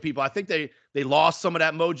roll over people. I think they lost some of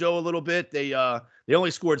that mojo a little bit. They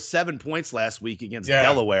only scored 7 points last week against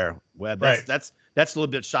Delaware. Webb. That's a little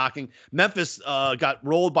bit shocking. Memphis got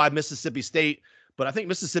rolled by Mississippi State. But I think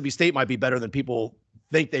Mississippi State might be better than people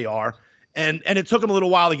think they are. And it took them a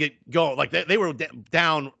little while to get going. Like they were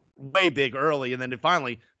down way big early. And then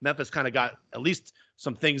finally, Memphis kind of got at least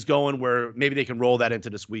some things going where maybe they can roll that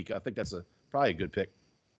into this week. I think that's probably a good pick.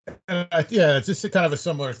 It's just kind of a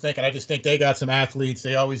similar thing. And I just think they got some athletes.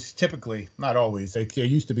 They always, typically, not always, they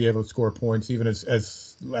used to be able to score points even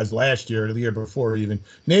as last year or the year before even.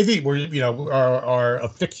 Navy, our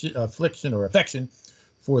affection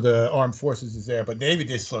for the armed forces is there, but Navy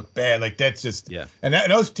just looked bad. Like that's just And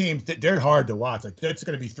those teams, they're hard to watch. Like that's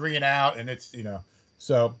going to be 3 and out, and it's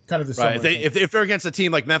so kind of the right. If they're against a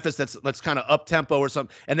team like Memphis that's kind of up tempo or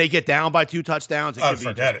something, and they get down by 2 touchdowns,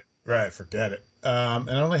 forget it. Right, forget it.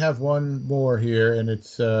 And I only have one more here, and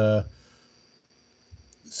it's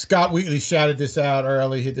Scott Wheatley shouted this out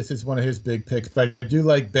early. This is one of his big picks, but I do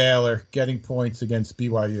like Baylor getting points against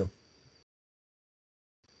BYU.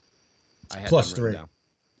 +3.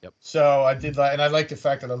 Yep. So I did and I like the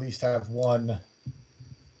fact that I at least have one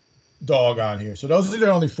dog on here. So those are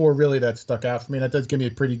the only 4 really that stuck out for me. And that does give me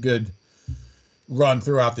a pretty good run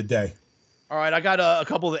throughout the day. All right, I got a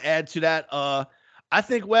couple to add to that. I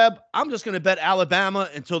think Webb, I'm just going to bet Alabama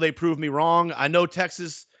until they prove me wrong. I know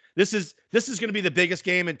Texas. This is going to be the biggest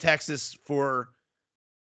game in Texas for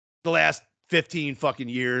the last 15 fucking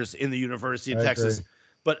years in the University of Texas. Agree.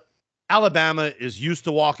 But Alabama is used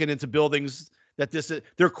to walking into buildings. That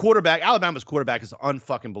their quarterback, Alabama's quarterback, is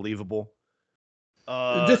unfucking believable.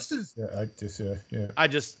 This is yeah. I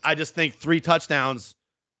just think 3 touchdowns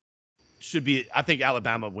should be. I think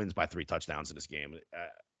Alabama wins by 3 touchdowns in this game.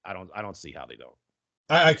 I don't see how they don't.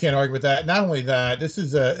 I can't argue with that. Not only that, this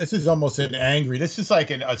is almost an angry. This is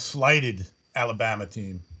like a slighted Alabama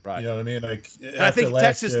team. Right. You know what I mean? Like, and I think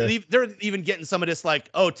Texas, they're even getting some of this like,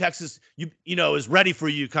 oh, Texas, you know, is ready for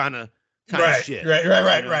you kind of shit.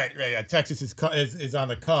 Right. Yeah, Texas is on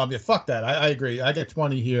the come. Yeah, fuck that. I agree. I get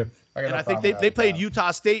 20 here. I think they played Utah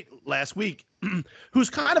State last week, who's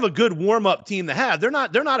kind of a good warm up team to have. They're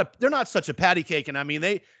not such a patty cake, and I mean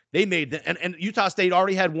they made and Utah State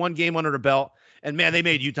already had 1 game under their belt, and man, they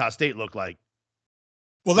made Utah State look like.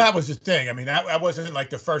 Well, that was the thing. I mean, that wasn't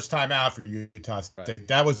like the first time out for Utah State. Right.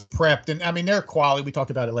 That was prepped, and I mean, they're quality. We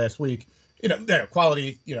talked about it last week. You know, they're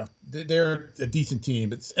quality. You know, they're a decent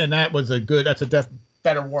team. And that was that's a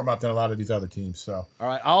better warm up than a lot of these other teams. So, all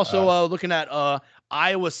right. Also, looking at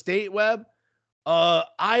Iowa State, Webb.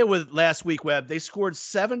 Iowa last week, Webb, they scored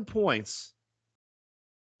 7 points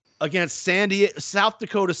against South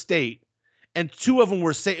Dakota State, and 2 of them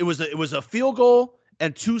were it was a field goal.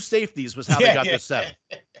 And 2 safeties was how they got the 7.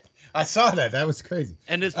 I saw that. That was crazy.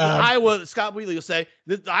 And this Iowa, Scott Wheatley will say,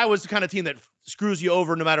 Iowa's the kind of team that screws you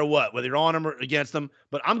over no matter what, whether you're on them or against them.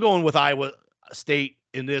 But I'm going with Iowa State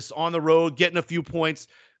in this on the road, getting a few points,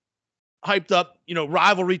 hyped up, you know,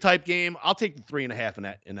 rivalry type game. I'll take the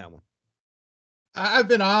 3.5 in that one. I've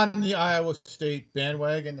been on the Iowa State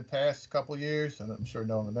bandwagon the past couple of years, and I'm sure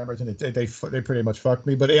no one remembers. And they pretty much fucked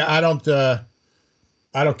me. But I don't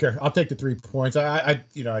care. I'll take the 3 points. I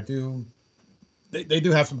do. They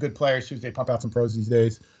do have some good players too. They pump out some pros these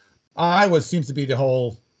days. Iowa seems to be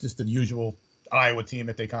the usual Iowa team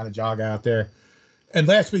that they kind of jog out there. And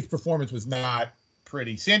last week's performance was not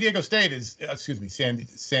pretty. South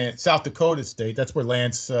Dakota State. That's where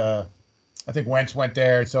Lance. I think Wentz went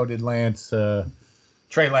there. So did Lance.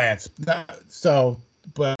 Trey Lance. But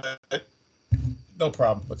no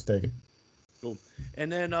problem. Let's take it. Cool.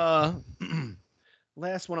 And then.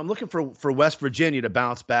 Last one, I'm looking for West Virginia to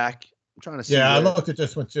bounce back. I'm trying to see. Yeah, I looked at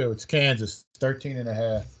this one too. It's Kansas,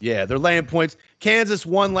 13.5. Yeah, they're laying points. Kansas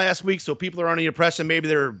won last week, so people are under the impression maybe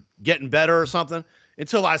they're getting better or something.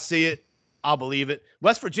 Until I see it, I'll believe it.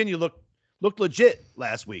 West Virginia looked legit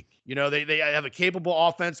last week. You know, they have a capable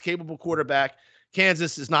offense, capable quarterback.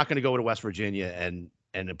 Kansas is not going to go to West Virginia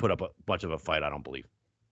and put up a bunch of a fight, I don't believe.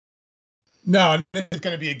 No, it's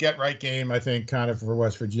going to be a get-right game, I think, kind of for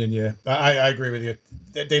West Virginia. I agree with you.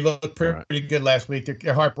 They looked pretty good last week.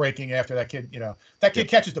 They're heartbreaking after that kid, that kid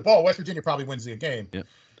catches the ball. West Virginia probably wins the game. Yep.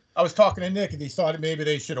 I was talking to Nick, and he thought maybe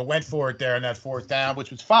they should have went for it there on that 4th down, which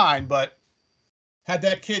was fine. But had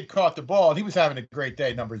that kid caught the ball, and he was having a great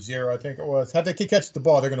day, number 0, I think it was. Had that kid catch the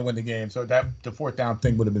ball, they're going to win the game. So the 4th down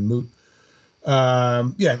thing would have been moot.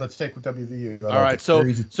 Let's take with WVU. All right,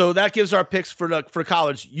 so that gives our picks for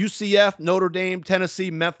college: UCF, Notre Dame,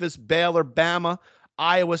 Tennessee, Memphis, Baylor, Bama,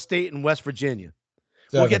 Iowa State, and West Virginia.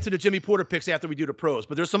 7. We'll get to the Jimmy Porter picks after we do the pros,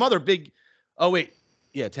 but there's some other big. Oh wait,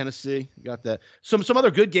 yeah, Tennessee, got that. Some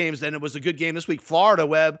other good games. And it was a good game this week. Florida,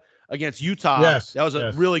 Webb, against Utah. Yes, that was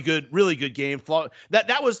a really good game.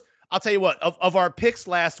 That was. I'll tell you what. Of our picks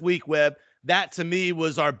last week, Webb, that to me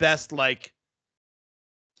was our best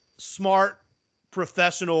smart,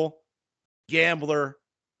 professional gambler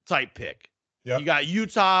type pick. Yep. You got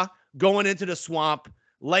Utah going into the swamp,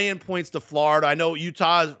 laying points to Florida. I know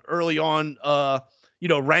Utah is early on,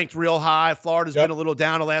 ranked real high. Florida's been a little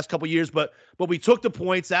down the last couple of years, but we took the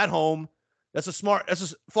points at home. That's a smart play.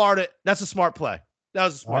 That was a smart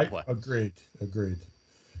play. Agreed.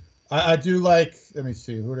 I do like, let me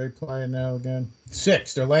see, who are they playing now again?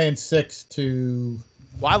 6. They're laying 6 to.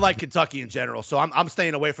 Well, I like Kentucky in general, so I'm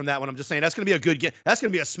staying away from that one. I'm just saying that's going to be a good game. That's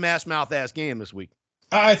going to be a smash mouth ass game this week.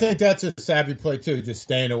 I think that's a savvy play too, just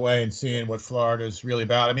staying away and seeing what Florida's really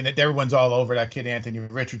about. I mean, everyone's all over that kid Anthony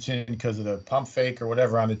Richardson because of the pump fake or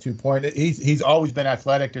whatever on the 2-point. He's always been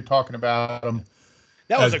athletic. They're talking about him.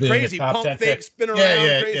 That was a crazy pump fake, spin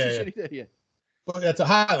around, crazy shit he did. Yeah. But that's a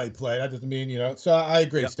highlight play. That doesn't mean, So I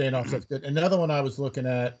agree. Yep. Staying off that's good. Another one I was looking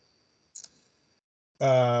at.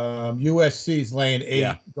 USC's laying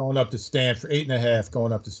 8 going up to Stanford, 8.5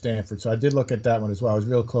 going up to Stanford. So I did look at that one as well. I was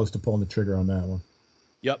real close to pulling the trigger on that one.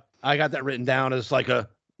 Yep. I got that written down as like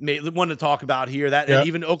one to talk about here. And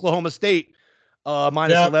even Oklahoma State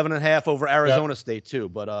minus 11.5 over Arizona State too.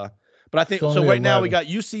 But I think so. Right now we got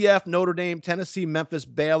UCF, Notre Dame, Tennessee, Memphis,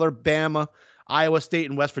 Baylor, Bama, Iowa State,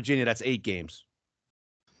 and West Virginia. That's 8 games.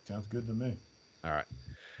 Sounds good to me. All right.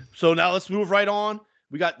 So now let's move right on.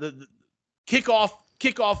 We got the kickoff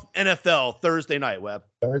NFL Thursday night, Webb.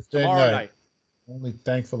 Tomorrow night. Only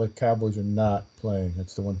thankful that Cowboys are not playing.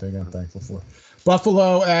 That's the one thing I'm thankful for.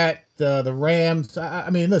 Buffalo at the Rams. I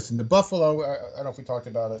mean, listen, the Buffalo. I don't know if we talked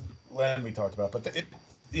about it. When we talked about, but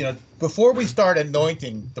before we start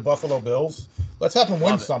anointing the Buffalo Bills, let's have them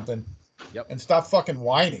win something, and stop fucking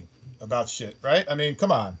whining about shit. Right? I mean,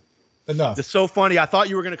 come on, enough. It's so funny. I thought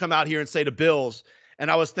you were going to come out here and say the Bills,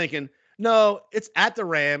 and I was thinking, no, it's at the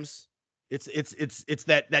Rams. It's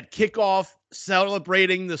that kickoff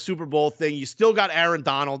celebrating the Super Bowl thing. You still got Aaron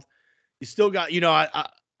Donald. You still got,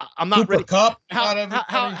 I'm not Super ready. Cup.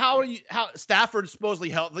 How are you? How Stafford's supposedly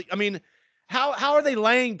healthy? I mean, how are they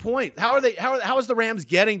laying points? How is the Rams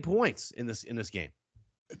getting points in this game?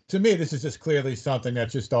 To me, this is just clearly something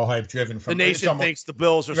that's just all hype driven. From the nation thinks the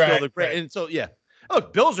Bills are still the great, and so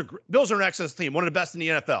look, Bills are an excellent team, one of the best in the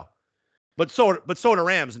NFL. But so do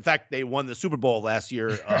Rams. In fact, they won the Super Bowl last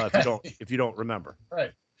year. If you don't remember,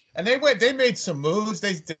 right? And they made some moves.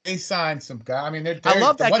 They signed some guy. I mean, I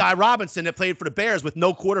love that guy Robinson that played for the Bears with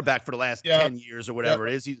no quarterback for the last 10 years or whatever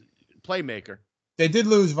it is. He's a playmaker. They did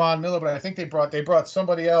lose Von Miller, but I think they brought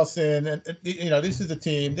somebody else in. And this is a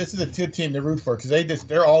team. This is a good team to root for because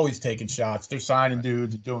they're always taking shots. They're signing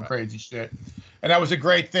dudes, doing crazy shit. And that was a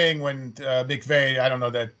great thing when McVay, I don't know,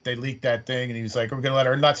 that they leaked that thing, and he was like, "Are we going to let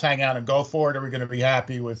our nuts hang out and go for it? Or are we going to be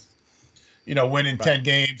happy with, winning 10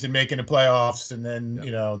 games and making the playoffs and then,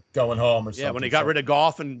 going home or something?" Yeah, when they got rid of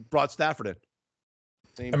Goff and brought Stafford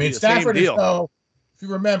in. Stafford is if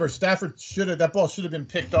you remember, that ball should have been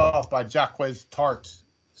picked off by Jaquez Tart.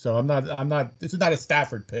 So I'm not. This is not a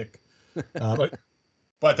Stafford pick,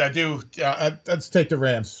 but I do. Let's take the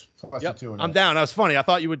Rams. I'm down. That was funny. I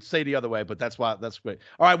thought you would say the other way, but that's great.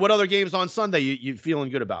 All right, what other games on Sunday you feeling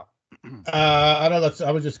good about? I don't know.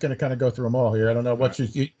 I was just going to kind of go through them all here. I don't know what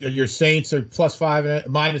your Saints are -5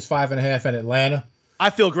 -5.5 in Atlanta. I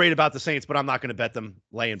feel great about the Saints, but I'm not going to bet them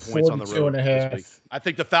laying points on the road this week. I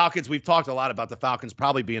think the Falcons. We've talked a lot about the Falcons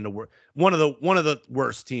probably being one of the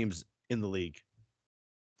worst teams in the league.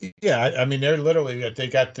 Yeah, I mean they're literally they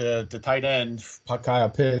got the tight end Kyle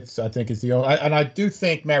Pitts. I think is the only, and I do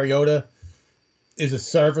think Mariota is a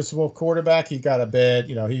serviceable quarterback. He got a bad,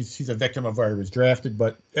 he's a victim of where he was drafted,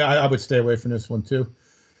 but I would stay away from this one too.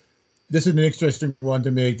 This is an interesting one to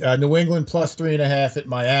me. New England +3.5 at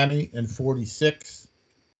Miami and 46.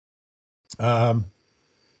 I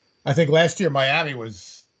think last year Miami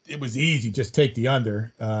was easy. Just take the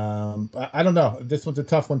under. I don't know. This one's a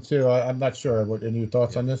tough one too. I'm not sure. What any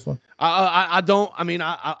thoughts on this one? I don't. I mean,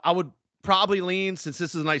 I would probably lean, since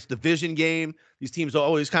this is a nice division game. These teams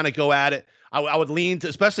always kind of go at it. I would lean to,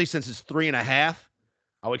 especially since it's 3.5.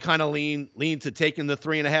 I would kind of lean to taking the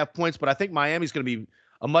 3.5 points. But I think Miami's going to be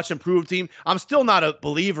a much improved team. I'm still not a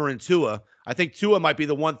believer in Tua. I think Tua might be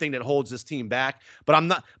the one thing that holds this team back. But I'm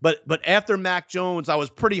not. But after Mac Jones, I was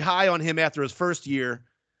pretty high on him after his first year.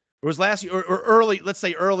 It was last year or early, let's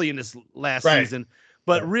say early in this last season.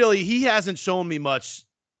 But really, he hasn't shown me much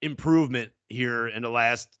improvement here in the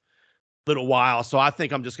last little while. So I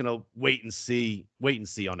think I'm just going to wait and see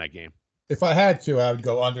on that game. If I had to, I would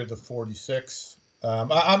go under the 46. I'm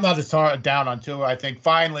not as down on Tua. I think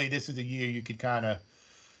finally this is a year you could kind of.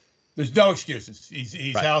 There's no excuses.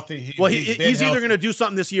 He's healthy. He's either going to do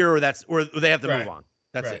something this year or they have to move on.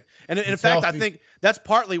 That's it. And in fact, healthy. I think that's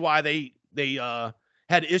partly why they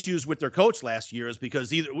had issues with their coach last year, is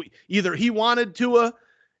because either he wanted Tua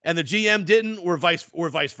and the GM didn't, or vice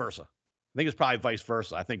versa. I think it's probably vice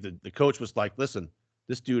versa. I think the coach was like, listen,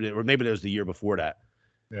 this dude, or maybe it was the year before that.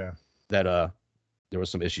 Yeah. That there was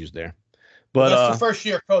some issues there. But that's the first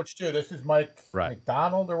year coach too. This is Mike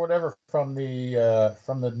McDonald or whatever from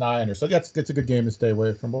the Niners. So that's a good game to stay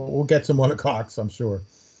away from. We'll get some 1 o'clocks, I'm sure.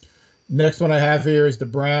 Next one I have here is the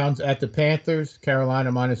Browns at the Panthers.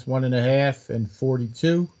 Carolina -1.5 and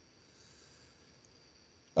 42.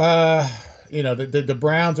 The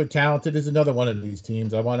Browns are talented. This is another one of these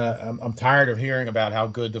teams. I'm tired of hearing about how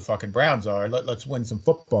good the fucking Browns are. Let's win some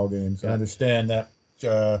football games. I understand that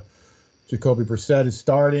Jacoby Brissett is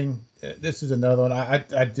starting. This is another one.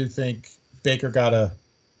 I do think Baker got a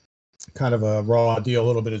kind of a raw deal a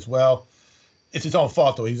little bit as well. It's his own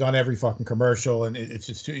fault, though. He's on every fucking commercial, and it's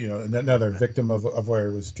just, another victim of where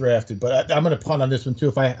he was drafted. But I'm going to punt on this one, too.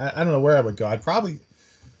 If I don't know where I would go. I think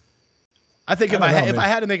if I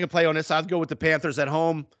had to make a play on this, I'd go with the Panthers at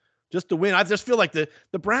home just to win. I just feel like the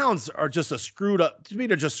Browns are just a screwed up. To me,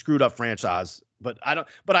 they're just screwed up franchise. But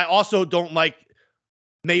I also don't like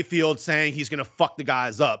Mayfield saying he's going to fuck the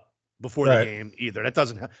guys up before the game either.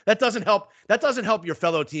 That doesn't help your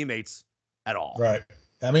fellow teammates at all. Right.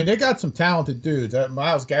 I mean, they got some talented dudes.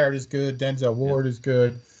 Myles Garrett is good. Denzel Ward is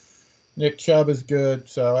good. Nick Chubb is good.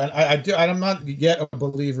 So, and I'm not yet a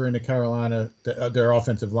believer in the Carolina their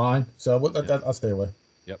offensive line. So I'll stay away.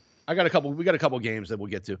 Yep. We got a couple games that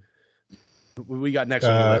we'll get to. We got next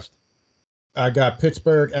on the list. I got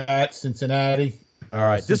Pittsburgh at Cincinnati. All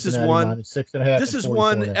right. This is one. -6.5. This is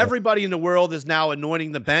one. Everybody in the world is now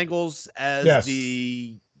anointing the Bengals as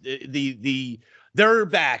they're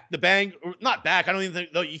back. The not back. I don't even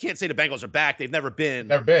think, though, you can't say the Bengals are back. They've never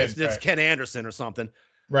been. It's right. Ken Anderson or something.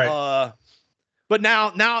 Right. But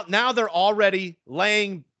now they're already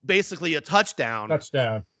laying basically a touchdown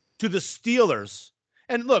to the Steelers.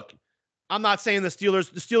 And look, I'm not saying the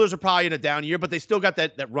Steelers are probably in a down year, but they still got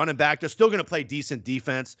that running back. They're still going to play decent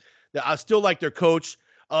defense. I still like their coach.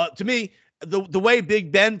 To me, the way Big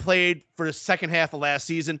Ben played for the second half of last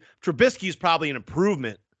season, Trubisky is probably an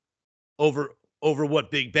improvement over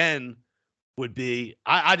what Big Ben would be.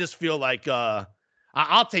 I just feel like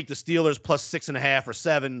I'll take the Steelers plus 6.5 or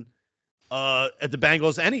 7 at the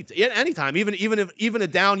Bengals anytime. Even a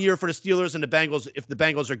down year for the Steelers and the Bengals. If the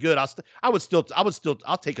Bengals are good,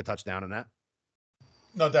 I'll take a touchdown on that.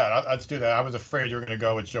 No doubt. Let's do that. I was afraid you were going to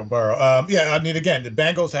go with Joe Burrow. Yeah, I mean, again, the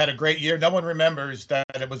Bengals had a great year. No one remembers that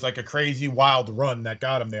it was like a crazy, wild run that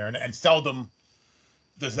got them there. And seldom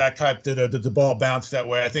does that type, the ball bounce that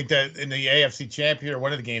way. I think that in the AFC Champion or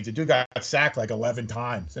one of the games, the dude got sacked like 11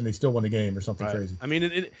 times, and they still won the game or something crazy. I mean,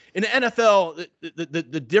 in the NFL,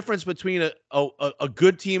 the difference between a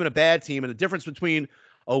good team and a bad team, and the difference between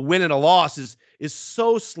a win and a loss is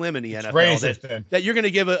so slim in the NFL that you're going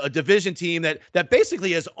to give a division team that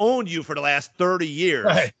basically has owned you for the last 30 years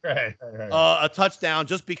a touchdown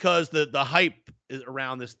just because the hype is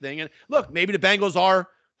around this thing. And look, maybe the Bengals are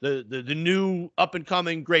the new up and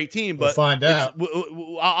coming great team, but we'll find out.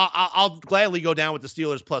 I'll gladly go down with the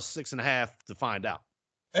Steelers plus 6.5 to find out.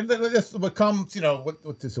 And then this will come,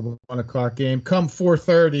 what this is a 1 o'clock game. Come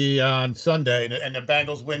 4:30 on Sunday, and the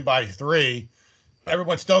Bengals win by 3.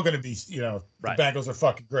 Everyone's still going to be, the Bengals are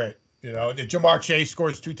fucking great. If Jamar Chase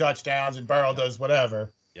scores 2 touchdowns and Burrow does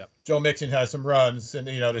whatever. Yep. Joe Mixon has some runs, and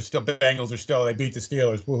there's still Bengals are still they beat the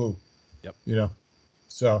Steelers. Woohoo. Yep.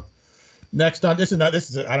 So next on this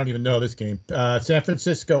is I don't even know this game. San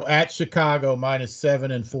Francisco at Chicago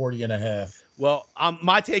 -7 and 40.5. Well,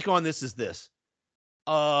 my take on this is this.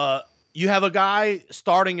 You have a guy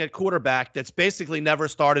starting at quarterback that's basically never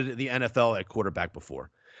started in the NFL at quarterback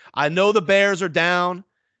before. I know the Bears are down,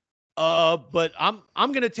 but I'm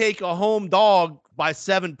going to take a home dog by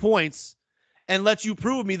 7 points and let you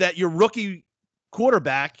prove me that your rookie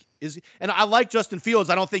quarterback is. And I like Justin Fields.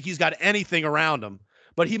 I don't think he's got anything around him,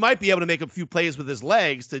 but he might be able to make a few plays with his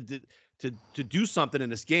legs to do something in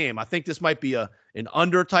this game. I think this might be an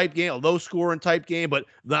under type game, a low scoring type game, but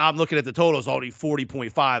I'm looking at the totals already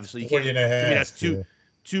 40.5. So you can't. To me, that's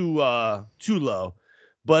too low.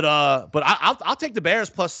 But I'll take the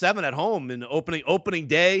Bears plus 7 at home in the opening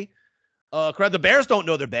day. The Bears don't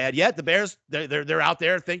know they're bad yet. The Bears they're out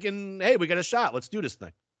there thinking, hey, we got a shot. Let's do this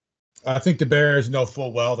thing. I think the Bears know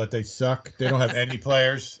full well that they suck. They don't have any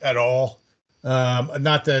players at all.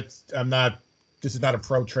 Not that I'm not. This is not a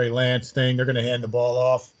pro Trey Lance thing. They're going to hand the ball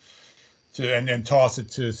off and then toss it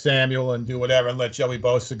to Samuel and do whatever and let Joey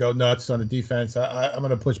Bosa go nuts on the defense. I'm going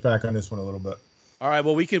to push back on this one a little bit. All right,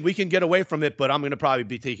 well, we can get away from it, but I'm going to probably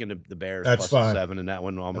be taking the Bears plus fine. 7 in that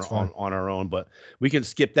one on our own, but we can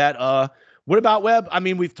skip that. What about Webb? I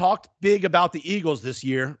mean, we've talked big about the Eagles this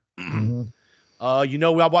year. Mm-hmm.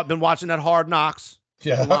 I've been watching that Hard Knocks.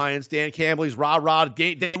 Yeah. The Lions, Dan Campbell's rah-rah.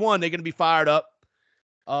 Day one, they're going to be fired up.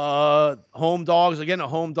 Home dogs, again, a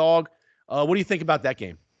home dog. What do you think about that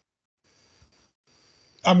game?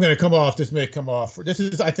 I'm going to come off. This may come off. This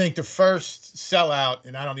is, I think, the first sellout,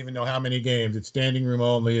 and I don't even know how many games. It's standing room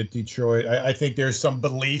only at Detroit. I think there's some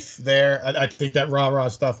belief there. I think that rah-rah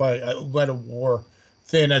stuff, I let a war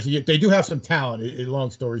thin. They do have some talent,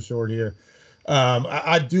 long story short here.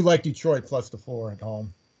 I do like Detroit plus the 4 at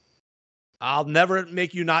home. I'll never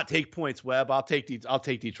make you not take points, Webb. I'll take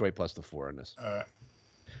Detroit plus the 4 in this. All right.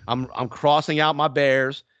 I'm crossing out my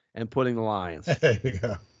Bears and putting the Lions. There you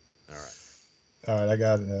go. All right, I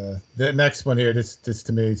got the next one here. This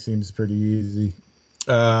to me seems pretty easy.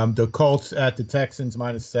 The Colts at the Texans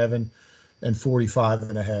 -7 and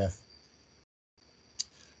 45.5.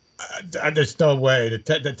 There's no way the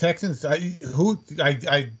Texans. I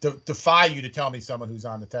defy you to tell me someone who's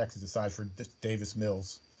on the Texans aside from Davis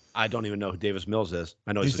Mills. I don't even know who Davis Mills is.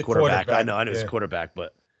 I know he's a quarterback. I know he's a quarterback,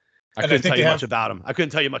 but I couldn't tell you much about him. I couldn't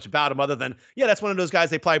tell you much about him other than that's one of those guys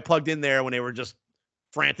they probably plugged in there when they were just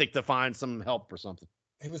frantic to find some help or something.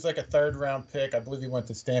 He was like a 3rd-round pick. I believe he went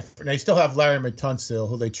to Stanford. They still have Larry Tunsil,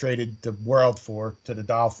 who they traded the world for to the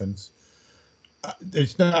Dolphins.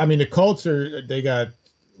 It's not. I mean, the Colts they got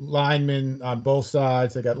linemen on both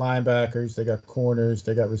sides. They got linebackers. They got corners.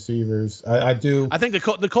 They got receivers. I think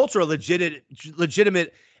the Colts are a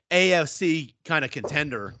legitimate AFC kind of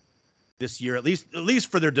contender this year, at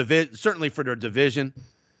least for their division. Certainly for their division.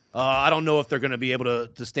 I don't know if they're going to be able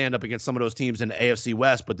to stand up against some of those teams in the AFC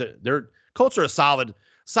West, but their Colts are a solid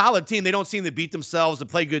team. They don't seem to beat themselves. They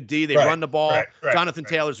play good D. They run the ball. Jonathan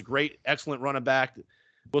Taylor's a great, excellent running back.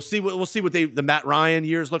 We'll see what the Matt Ryan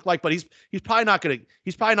years look like, but he's probably not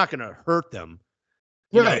gonna hurt them.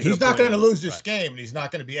 Right, he's not going to lose this game, and he's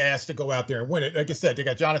not going to be asked to go out there and win it. Like I said, they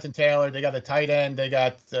got Jonathan Taylor, they got a tight end, they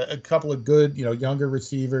got a couple of good, younger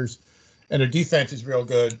receivers, and their defense is real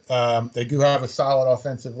good. They do have a solid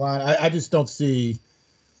offensive line. I just don't see,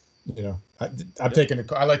 I'm taking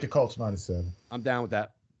I like the Colts -7. I'm down with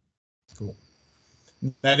that. Cool.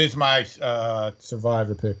 That is my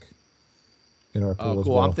survivor pick in our pool as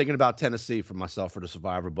cool. well. I'm thinking about Tennessee for myself for the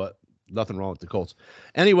survivor, but nothing wrong with the Colts.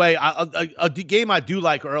 Anyway, a game I do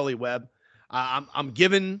like early, Webb. I'm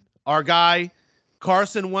giving our guy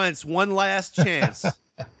Carson Wentz one last chance,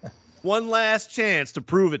 to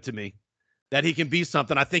prove it to me that he can be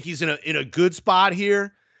something. I think he's in a good spot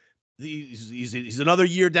here. He's another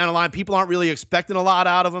year down the line. People aren't really expecting a lot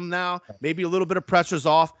out of him now. Maybe a little bit of pressure's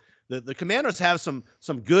off. The Commanders have some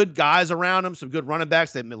good guys around them, some good running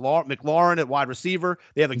backs. They have McLaurin at wide receiver.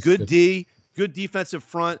 They have a good defensive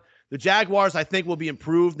front. The Jaguars, I think, will be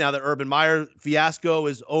improved now that Urban Meyer fiasco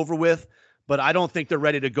is over with, but I don't think they're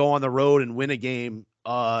ready to go on the road and win a game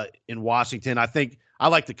in Washington. I think I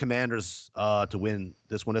like the Commanders to win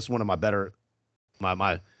this one. This is one of my better,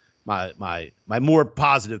 my more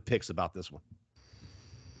positive picks about this one.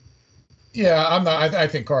 Yeah, I'm not. I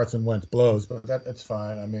think Carson Wentz blows, but that's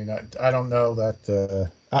fine. I mean, I don't know that.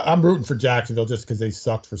 I'm rooting for Jacksonville just because they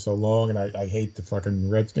sucked for so long, and I hate the fucking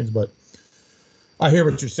Redskins, but. I hear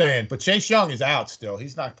what you're saying, but Chase Young is out still.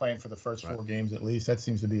 He's not playing for the first 4 games at least. That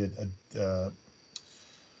seems to be a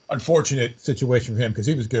unfortunate situation for him because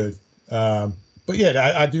he was good. But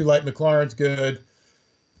yeah, I do like McLaurin's good.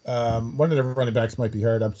 One of the running backs might be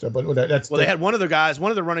hurt. They had one of their guys.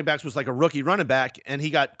 One of the running backs was like a rookie running back, and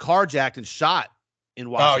he got carjacked and shot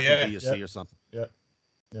in Washington D.C. or something. Yeah,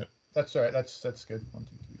 that's all right. That's good. 1, 2,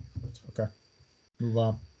 3. That's okay. Move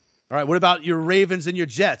on. All right, what about your Ravens and your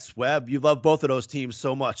Jets, Webb? You love both of those teams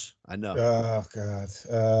so much. I know. Oh, God.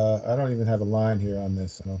 I don't even have a line here on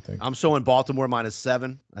this, I don't think. I'm showing Baltimore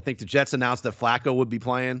 -7. I think the Jets announced that Flacco would be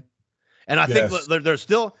playing. And I think there's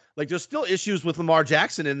still issues with Lamar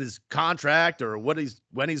Jackson in his contract or when he's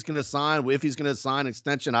going to sign, if he's going to sign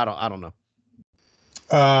extension. I don't know.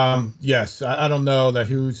 Yes, I don't know that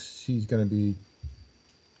he's going to be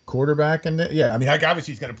quarterback in it. Yeah, I mean,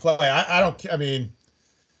 obviously he's going to play.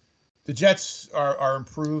 The Jets are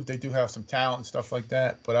improved. They do have some talent and stuff like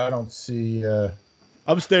that, but I don't see.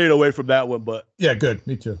 I'm staying away from that one, but yeah, good.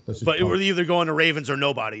 Me too. But we're either going to Ravens or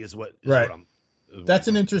nobody is what. Right. That's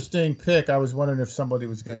an interesting pick. I was wondering if somebody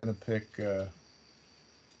was going to pick that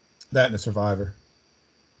in a survivor.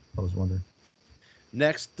 I was wondering.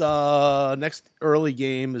 Next early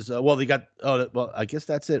game is they got. I guess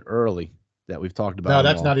that's it early that we've talked about. No,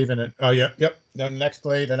 that's not even it. Oh yeah, yep. The next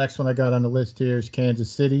one I got on the list here is Kansas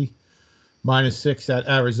City. -6 at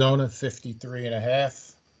Arizona,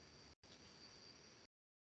 53.5.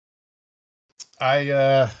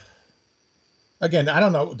 Again, I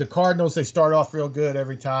don't know. The Cardinals, they start off real good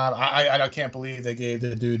every time. I can't believe they gave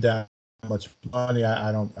the dude that much money.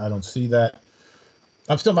 I don't see that.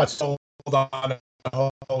 I'm still not sold on the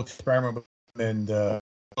whole experiment with him and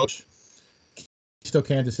coach. Still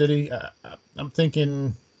Kansas City. I'm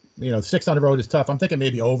thinking. 6 on the road is tough. I'm thinking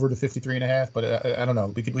maybe over to 53.5, but I don't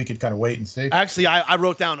know. We could kind of wait and see. Actually, I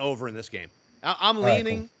wrote down over in this game. I'm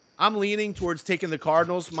leaning. Right, cool. I'm leaning towards taking the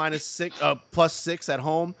Cardinals +6 at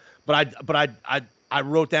home, but I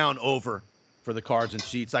wrote down over for the Cards and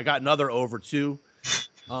Sheets. I got another over too.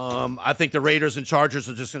 I think the Raiders and Chargers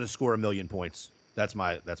are just going to score 1 million points. That's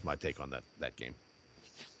my take on that game.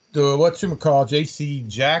 J.C.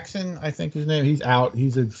 Jackson, I think his name. He's out.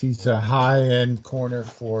 He's a high end corner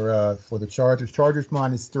for the Chargers. Chargers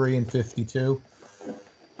 -3 and 52.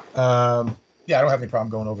 I don't have any problem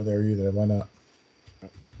going over there either. Why not?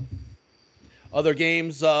 Other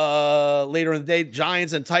games later in the day,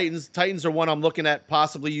 Giants and Titans. Titans are one I'm looking at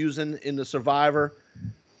possibly using in the survivor.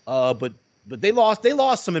 But they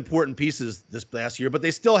lost some important pieces this last year, but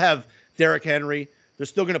they still have Derrick Henry. They're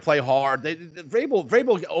still going to play hard.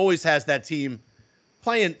 Vrabel always has that team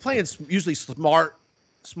playing usually smart,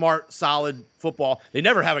 solid football. They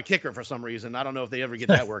never have a kicker for some reason. I don't know if they ever get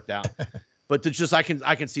that worked out. But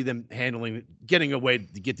I can see them getting away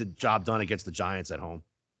to get the job done against the Giants at home.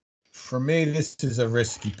 For me, this is a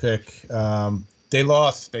risky pick. They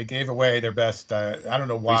lost. They gave away their best. I don't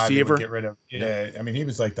know why they Receiver? would get rid of. Yeah, I mean, he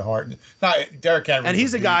was like the heart. Not Derrick Henry. And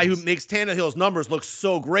he's a was guy who beast. makes Tannehill's numbers look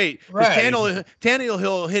so great. Right.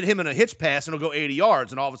 Tannehill hit him in a hitch pass and he'll go 80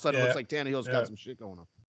 yards, and all of a sudden it Yeah. looks like Tannehill's got some shit going on.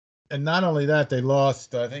 And not only that, they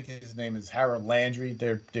lost. I think his name is Harold Landry.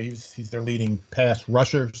 He's their leading pass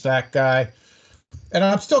rusher, sack guy. And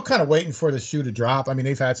I'm still kind of waiting for the shoe to drop. I mean,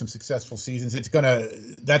 they've had some successful seasons.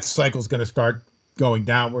 That cycle's gonna start going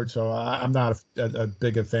downward. So I'm not a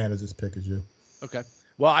big a fan of this pick as you. Okay.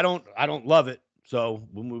 Well, I don't love it. So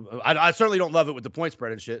we'll move. I certainly don't love it with the point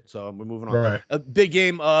spread and shit. So we're moving on. Right. A big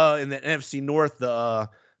game in the NFC North, the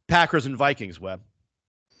Packers and Vikings. Webb.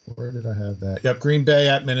 Where did I have that? Yep, Green Bay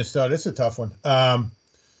at Minnesota. It's a tough one.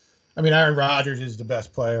 I mean, Aaron Rodgers is the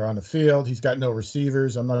best player on the field. He's got no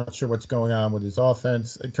receivers. I'm not sure what's going on with his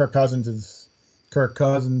offense. Kirk Cousins is Kirk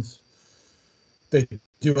Cousins. They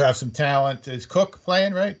do have some talent. Is Cook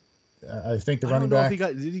playing, right? I think the running back.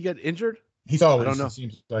 Did he get injured? He's always. I don't know. It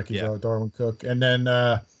seems like he's Darwin Cook. And then,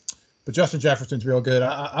 but Justin Jefferson's real good.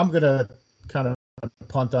 I'm going to kind of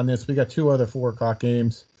punt on this. We got 2 other 4 o'clock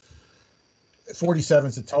games. 47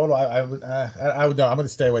 is the total. I would know. I'm going to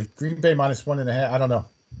stay away. Green Bay -1.5. I don't know.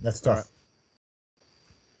 That's tough. Right.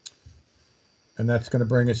 And that's going to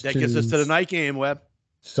bring us That gets us to the night game, Webb.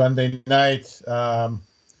 Sunday night.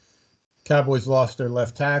 Cowboys lost their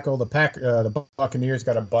left tackle. The Buccaneers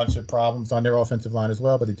got a bunch of problems on their offensive line as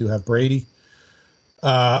well, but they do have Brady.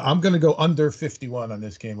 I'm going to go under 51 on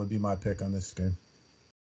this game. Would be my pick on this game.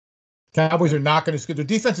 Cowboys are not going to score. Their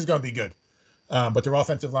defense is going to be good. But their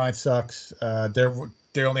offensive line sucks.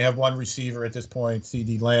 They only have 1 receiver at this point,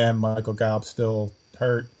 CD Lamb. Michael Gallup still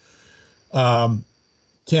hurt.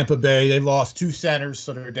 Tampa Bay, they lost 2 centers,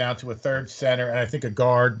 so they're down to a 3rd center, and I think a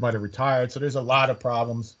guard might have retired. So there's a lot of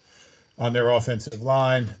problems on their offensive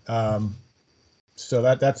line. So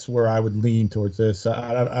that's where I would lean towards this.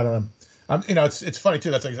 I don't know. It's funny too.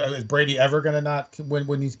 That's like, is Brady ever going to not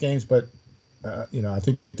win these games? But I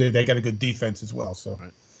think they got a good defense as well. So.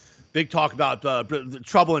 Right. Big talk about the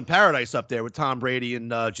trouble in paradise up there with Tom Brady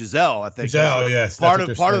and Giselle. I think Giselle, yes. Part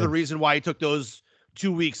of the reason why he took those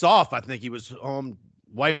 2 weeks off. I think he was home.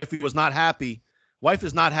 Wife was not happy. Wife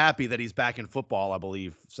is not happy that he's back in football. I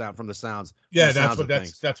believe from the sounds. Yeah, that's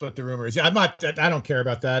what the rumor is. Yeah, I don't care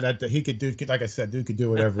about that. He could do, like I said, dude could do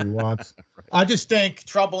whatever he wants. Right. I just think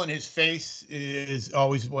trouble in his face is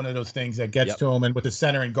always one of those things that gets to him. And with the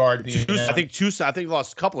center and guard being, I think he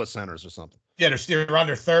lost a couple of centers or something. Yeah, they're on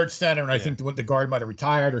their 3rd center, and I think the guard might have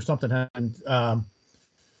retired or something happened.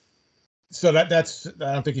 So that's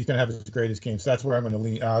I don't think he's going to have his greatest game. So that's where I'm going to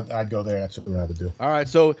lean. I'd go there. That's what I would do. All right.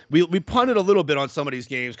 So we punted a little bit on some of these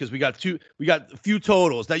games because we got a few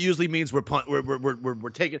totals. That usually means we're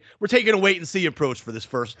taking a wait and see approach for this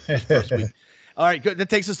first week. All right. Good. That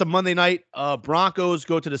takes us to Monday night. Broncos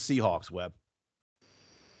go to the Seahawks. Webb.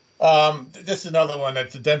 This is another one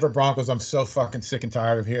that the Denver Broncos, I'm so fucking sick and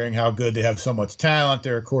tired of hearing how good they have so much talent.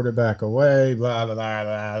 They're a quarterback away, blah, blah, blah,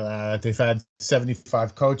 blah, blah. They've had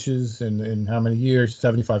 75 coaches in how many years?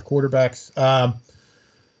 75 quarterbacks.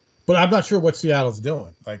 But I'm not sure what Seattle's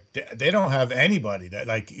doing. Like, they don't have anybody that,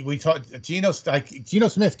 like, we talked, Geno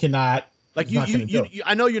Smith cannot. Like,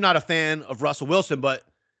 I know you're not a fan of Russell Wilson, but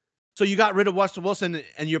so you got rid of Russell Wilson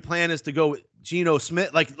and your plan is to go with Geno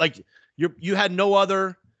Smith. Like you had no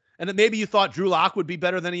other. And then maybe you thought Drew Lock would be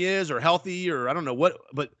better than he is, or healthy, or I don't know what.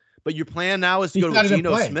 But your plan now is to go to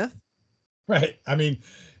Geno Smith, right? I mean,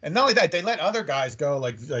 and not only that, they let other guys go,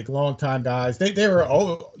 like longtime guys. They were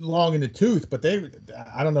long in the tooth, but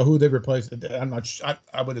I don't know who they replaced. I'm not.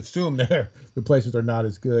 I would assume their replacements are not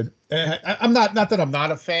as good. I'm not that I'm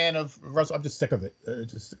not a fan of Russell. I'm just sick of it.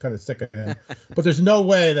 Just kind of sick of him. But there's no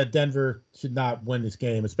way that Denver should not win this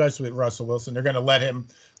game, especially with Russell Wilson. They're going to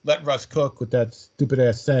let Russ cook with that stupid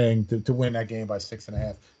ass saying to win that game by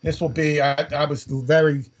 6.5. This will be. I was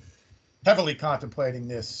very heavily contemplating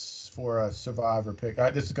this for a survivor pick.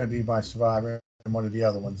 This is going to be my survivor and one of the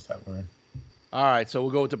other ones that we're in. All right, so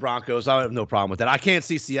we'll go with the Broncos. I have no problem with that. I can't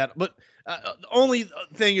see Seattle, but the only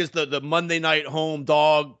thing is the Monday night home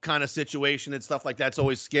dog kind of situation and stuff like that's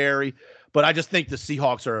always scary. But I just think the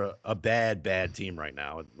Seahawks are a bad team right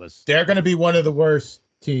now. They're going to be one of the worst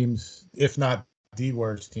teams, if not the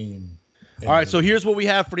worst team. All right, so here's what we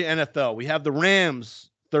have for the NFL. We have the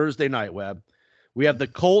Rams Thursday night, Webb. We have the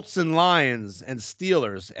Colts and Lions and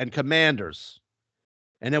Steelers and Commanders.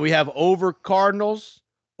 And then we have over Cardinals,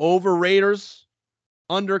 over Raiders,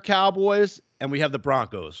 under Cowboys, and we have the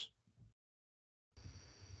Broncos.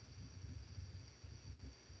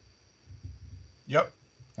 Yep.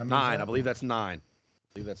 I believe that's 9.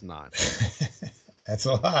 That's 9. That's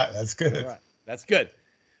a lot. That's good. All right. That's good.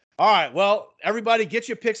 All right. Well, everybody get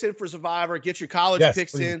your picks in for Survivor. Get your college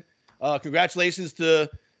picks please. in. Congratulations to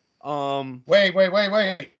Wait.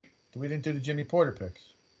 We didn't do the Jimmy Porter picks.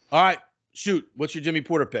 All right. Shoot. What's your Jimmy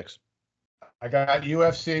Porter picks? I got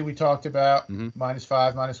UFC we talked about, Mhm.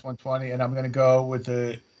 -5, -120, and I'm going to go with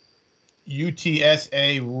the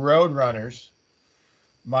UTSA Roadrunners,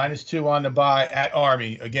 -2 on the bye at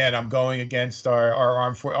Army. Again, I'm going against our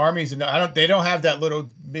Armed Forces. Army's, they don't have that little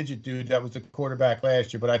midget dude that was the quarterback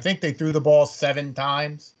last year, but I think they threw the ball 7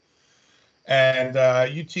 times. And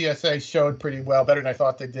UTSA showed pretty well, better than I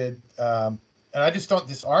thought they did. And I just don't,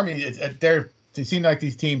 this Army, they seem like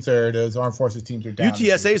those Armed Forces teams are down.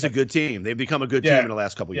 UTSA is a good team. They've become a good team in the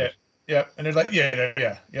last couple years. Yeah. And they're like,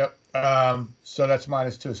 yep. So that's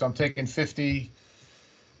 -2. So I'm taking $50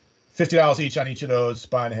 each on each of those,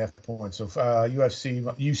 5.5 points. So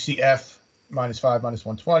UCF -5,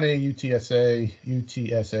 -120, UTSA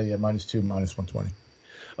at -2, -120.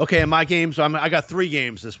 Okay, in my games, I got 3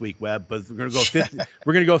 games this week, Webb, but we're gonna go 50.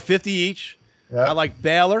 We're gonna go 50 each. Yep. I like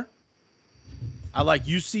Baylor. I like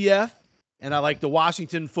UCF. And I like the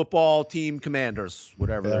Washington football team Commanders,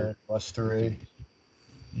 whatever. There, +3.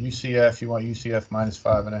 UCF, you want UCF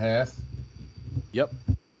 -5.5? Yep.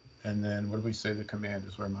 And then what did we say the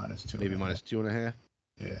Commanders were -2? Maybe -2.5.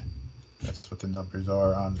 Yeah, that's what the numbers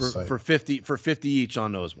are on the site. For 50 each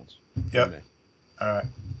on those ones. Yep. Okay. All right.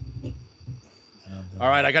 All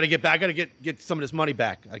right, I got to get back. I got to get some of this money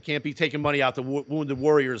back. I can't be taking money out the Wounded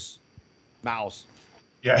Warriors' mouths.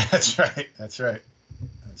 Yeah, that's right.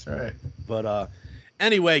 But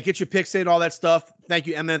anyway, get your picks in, all that stuff. Thank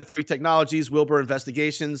you, MN3 Technologies, Wilbur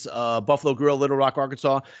Investigations, Buffalo Grill, Little Rock,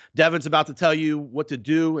 Arkansas. Devin's about to tell you what to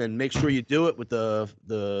do, and make sure you do it with the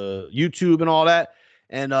YouTube and all that.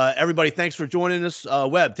 And everybody, thanks for joining us.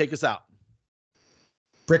 Webb, take us out.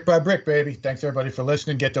 Brick by brick, baby. Thanks, everybody, for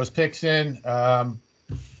listening. Get those picks in.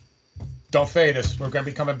 Don't fade us. We're going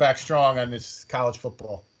to be coming back strong on this college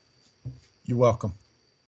football. You're welcome.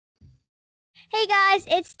 Hey guys,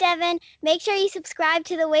 it's Devin. Make sure you subscribe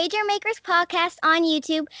to the Wager Makers podcast on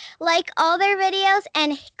YouTube, like all their videos,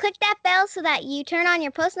 and click that bell so that you turn on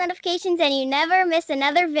your post notifications and you never miss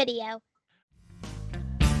another video.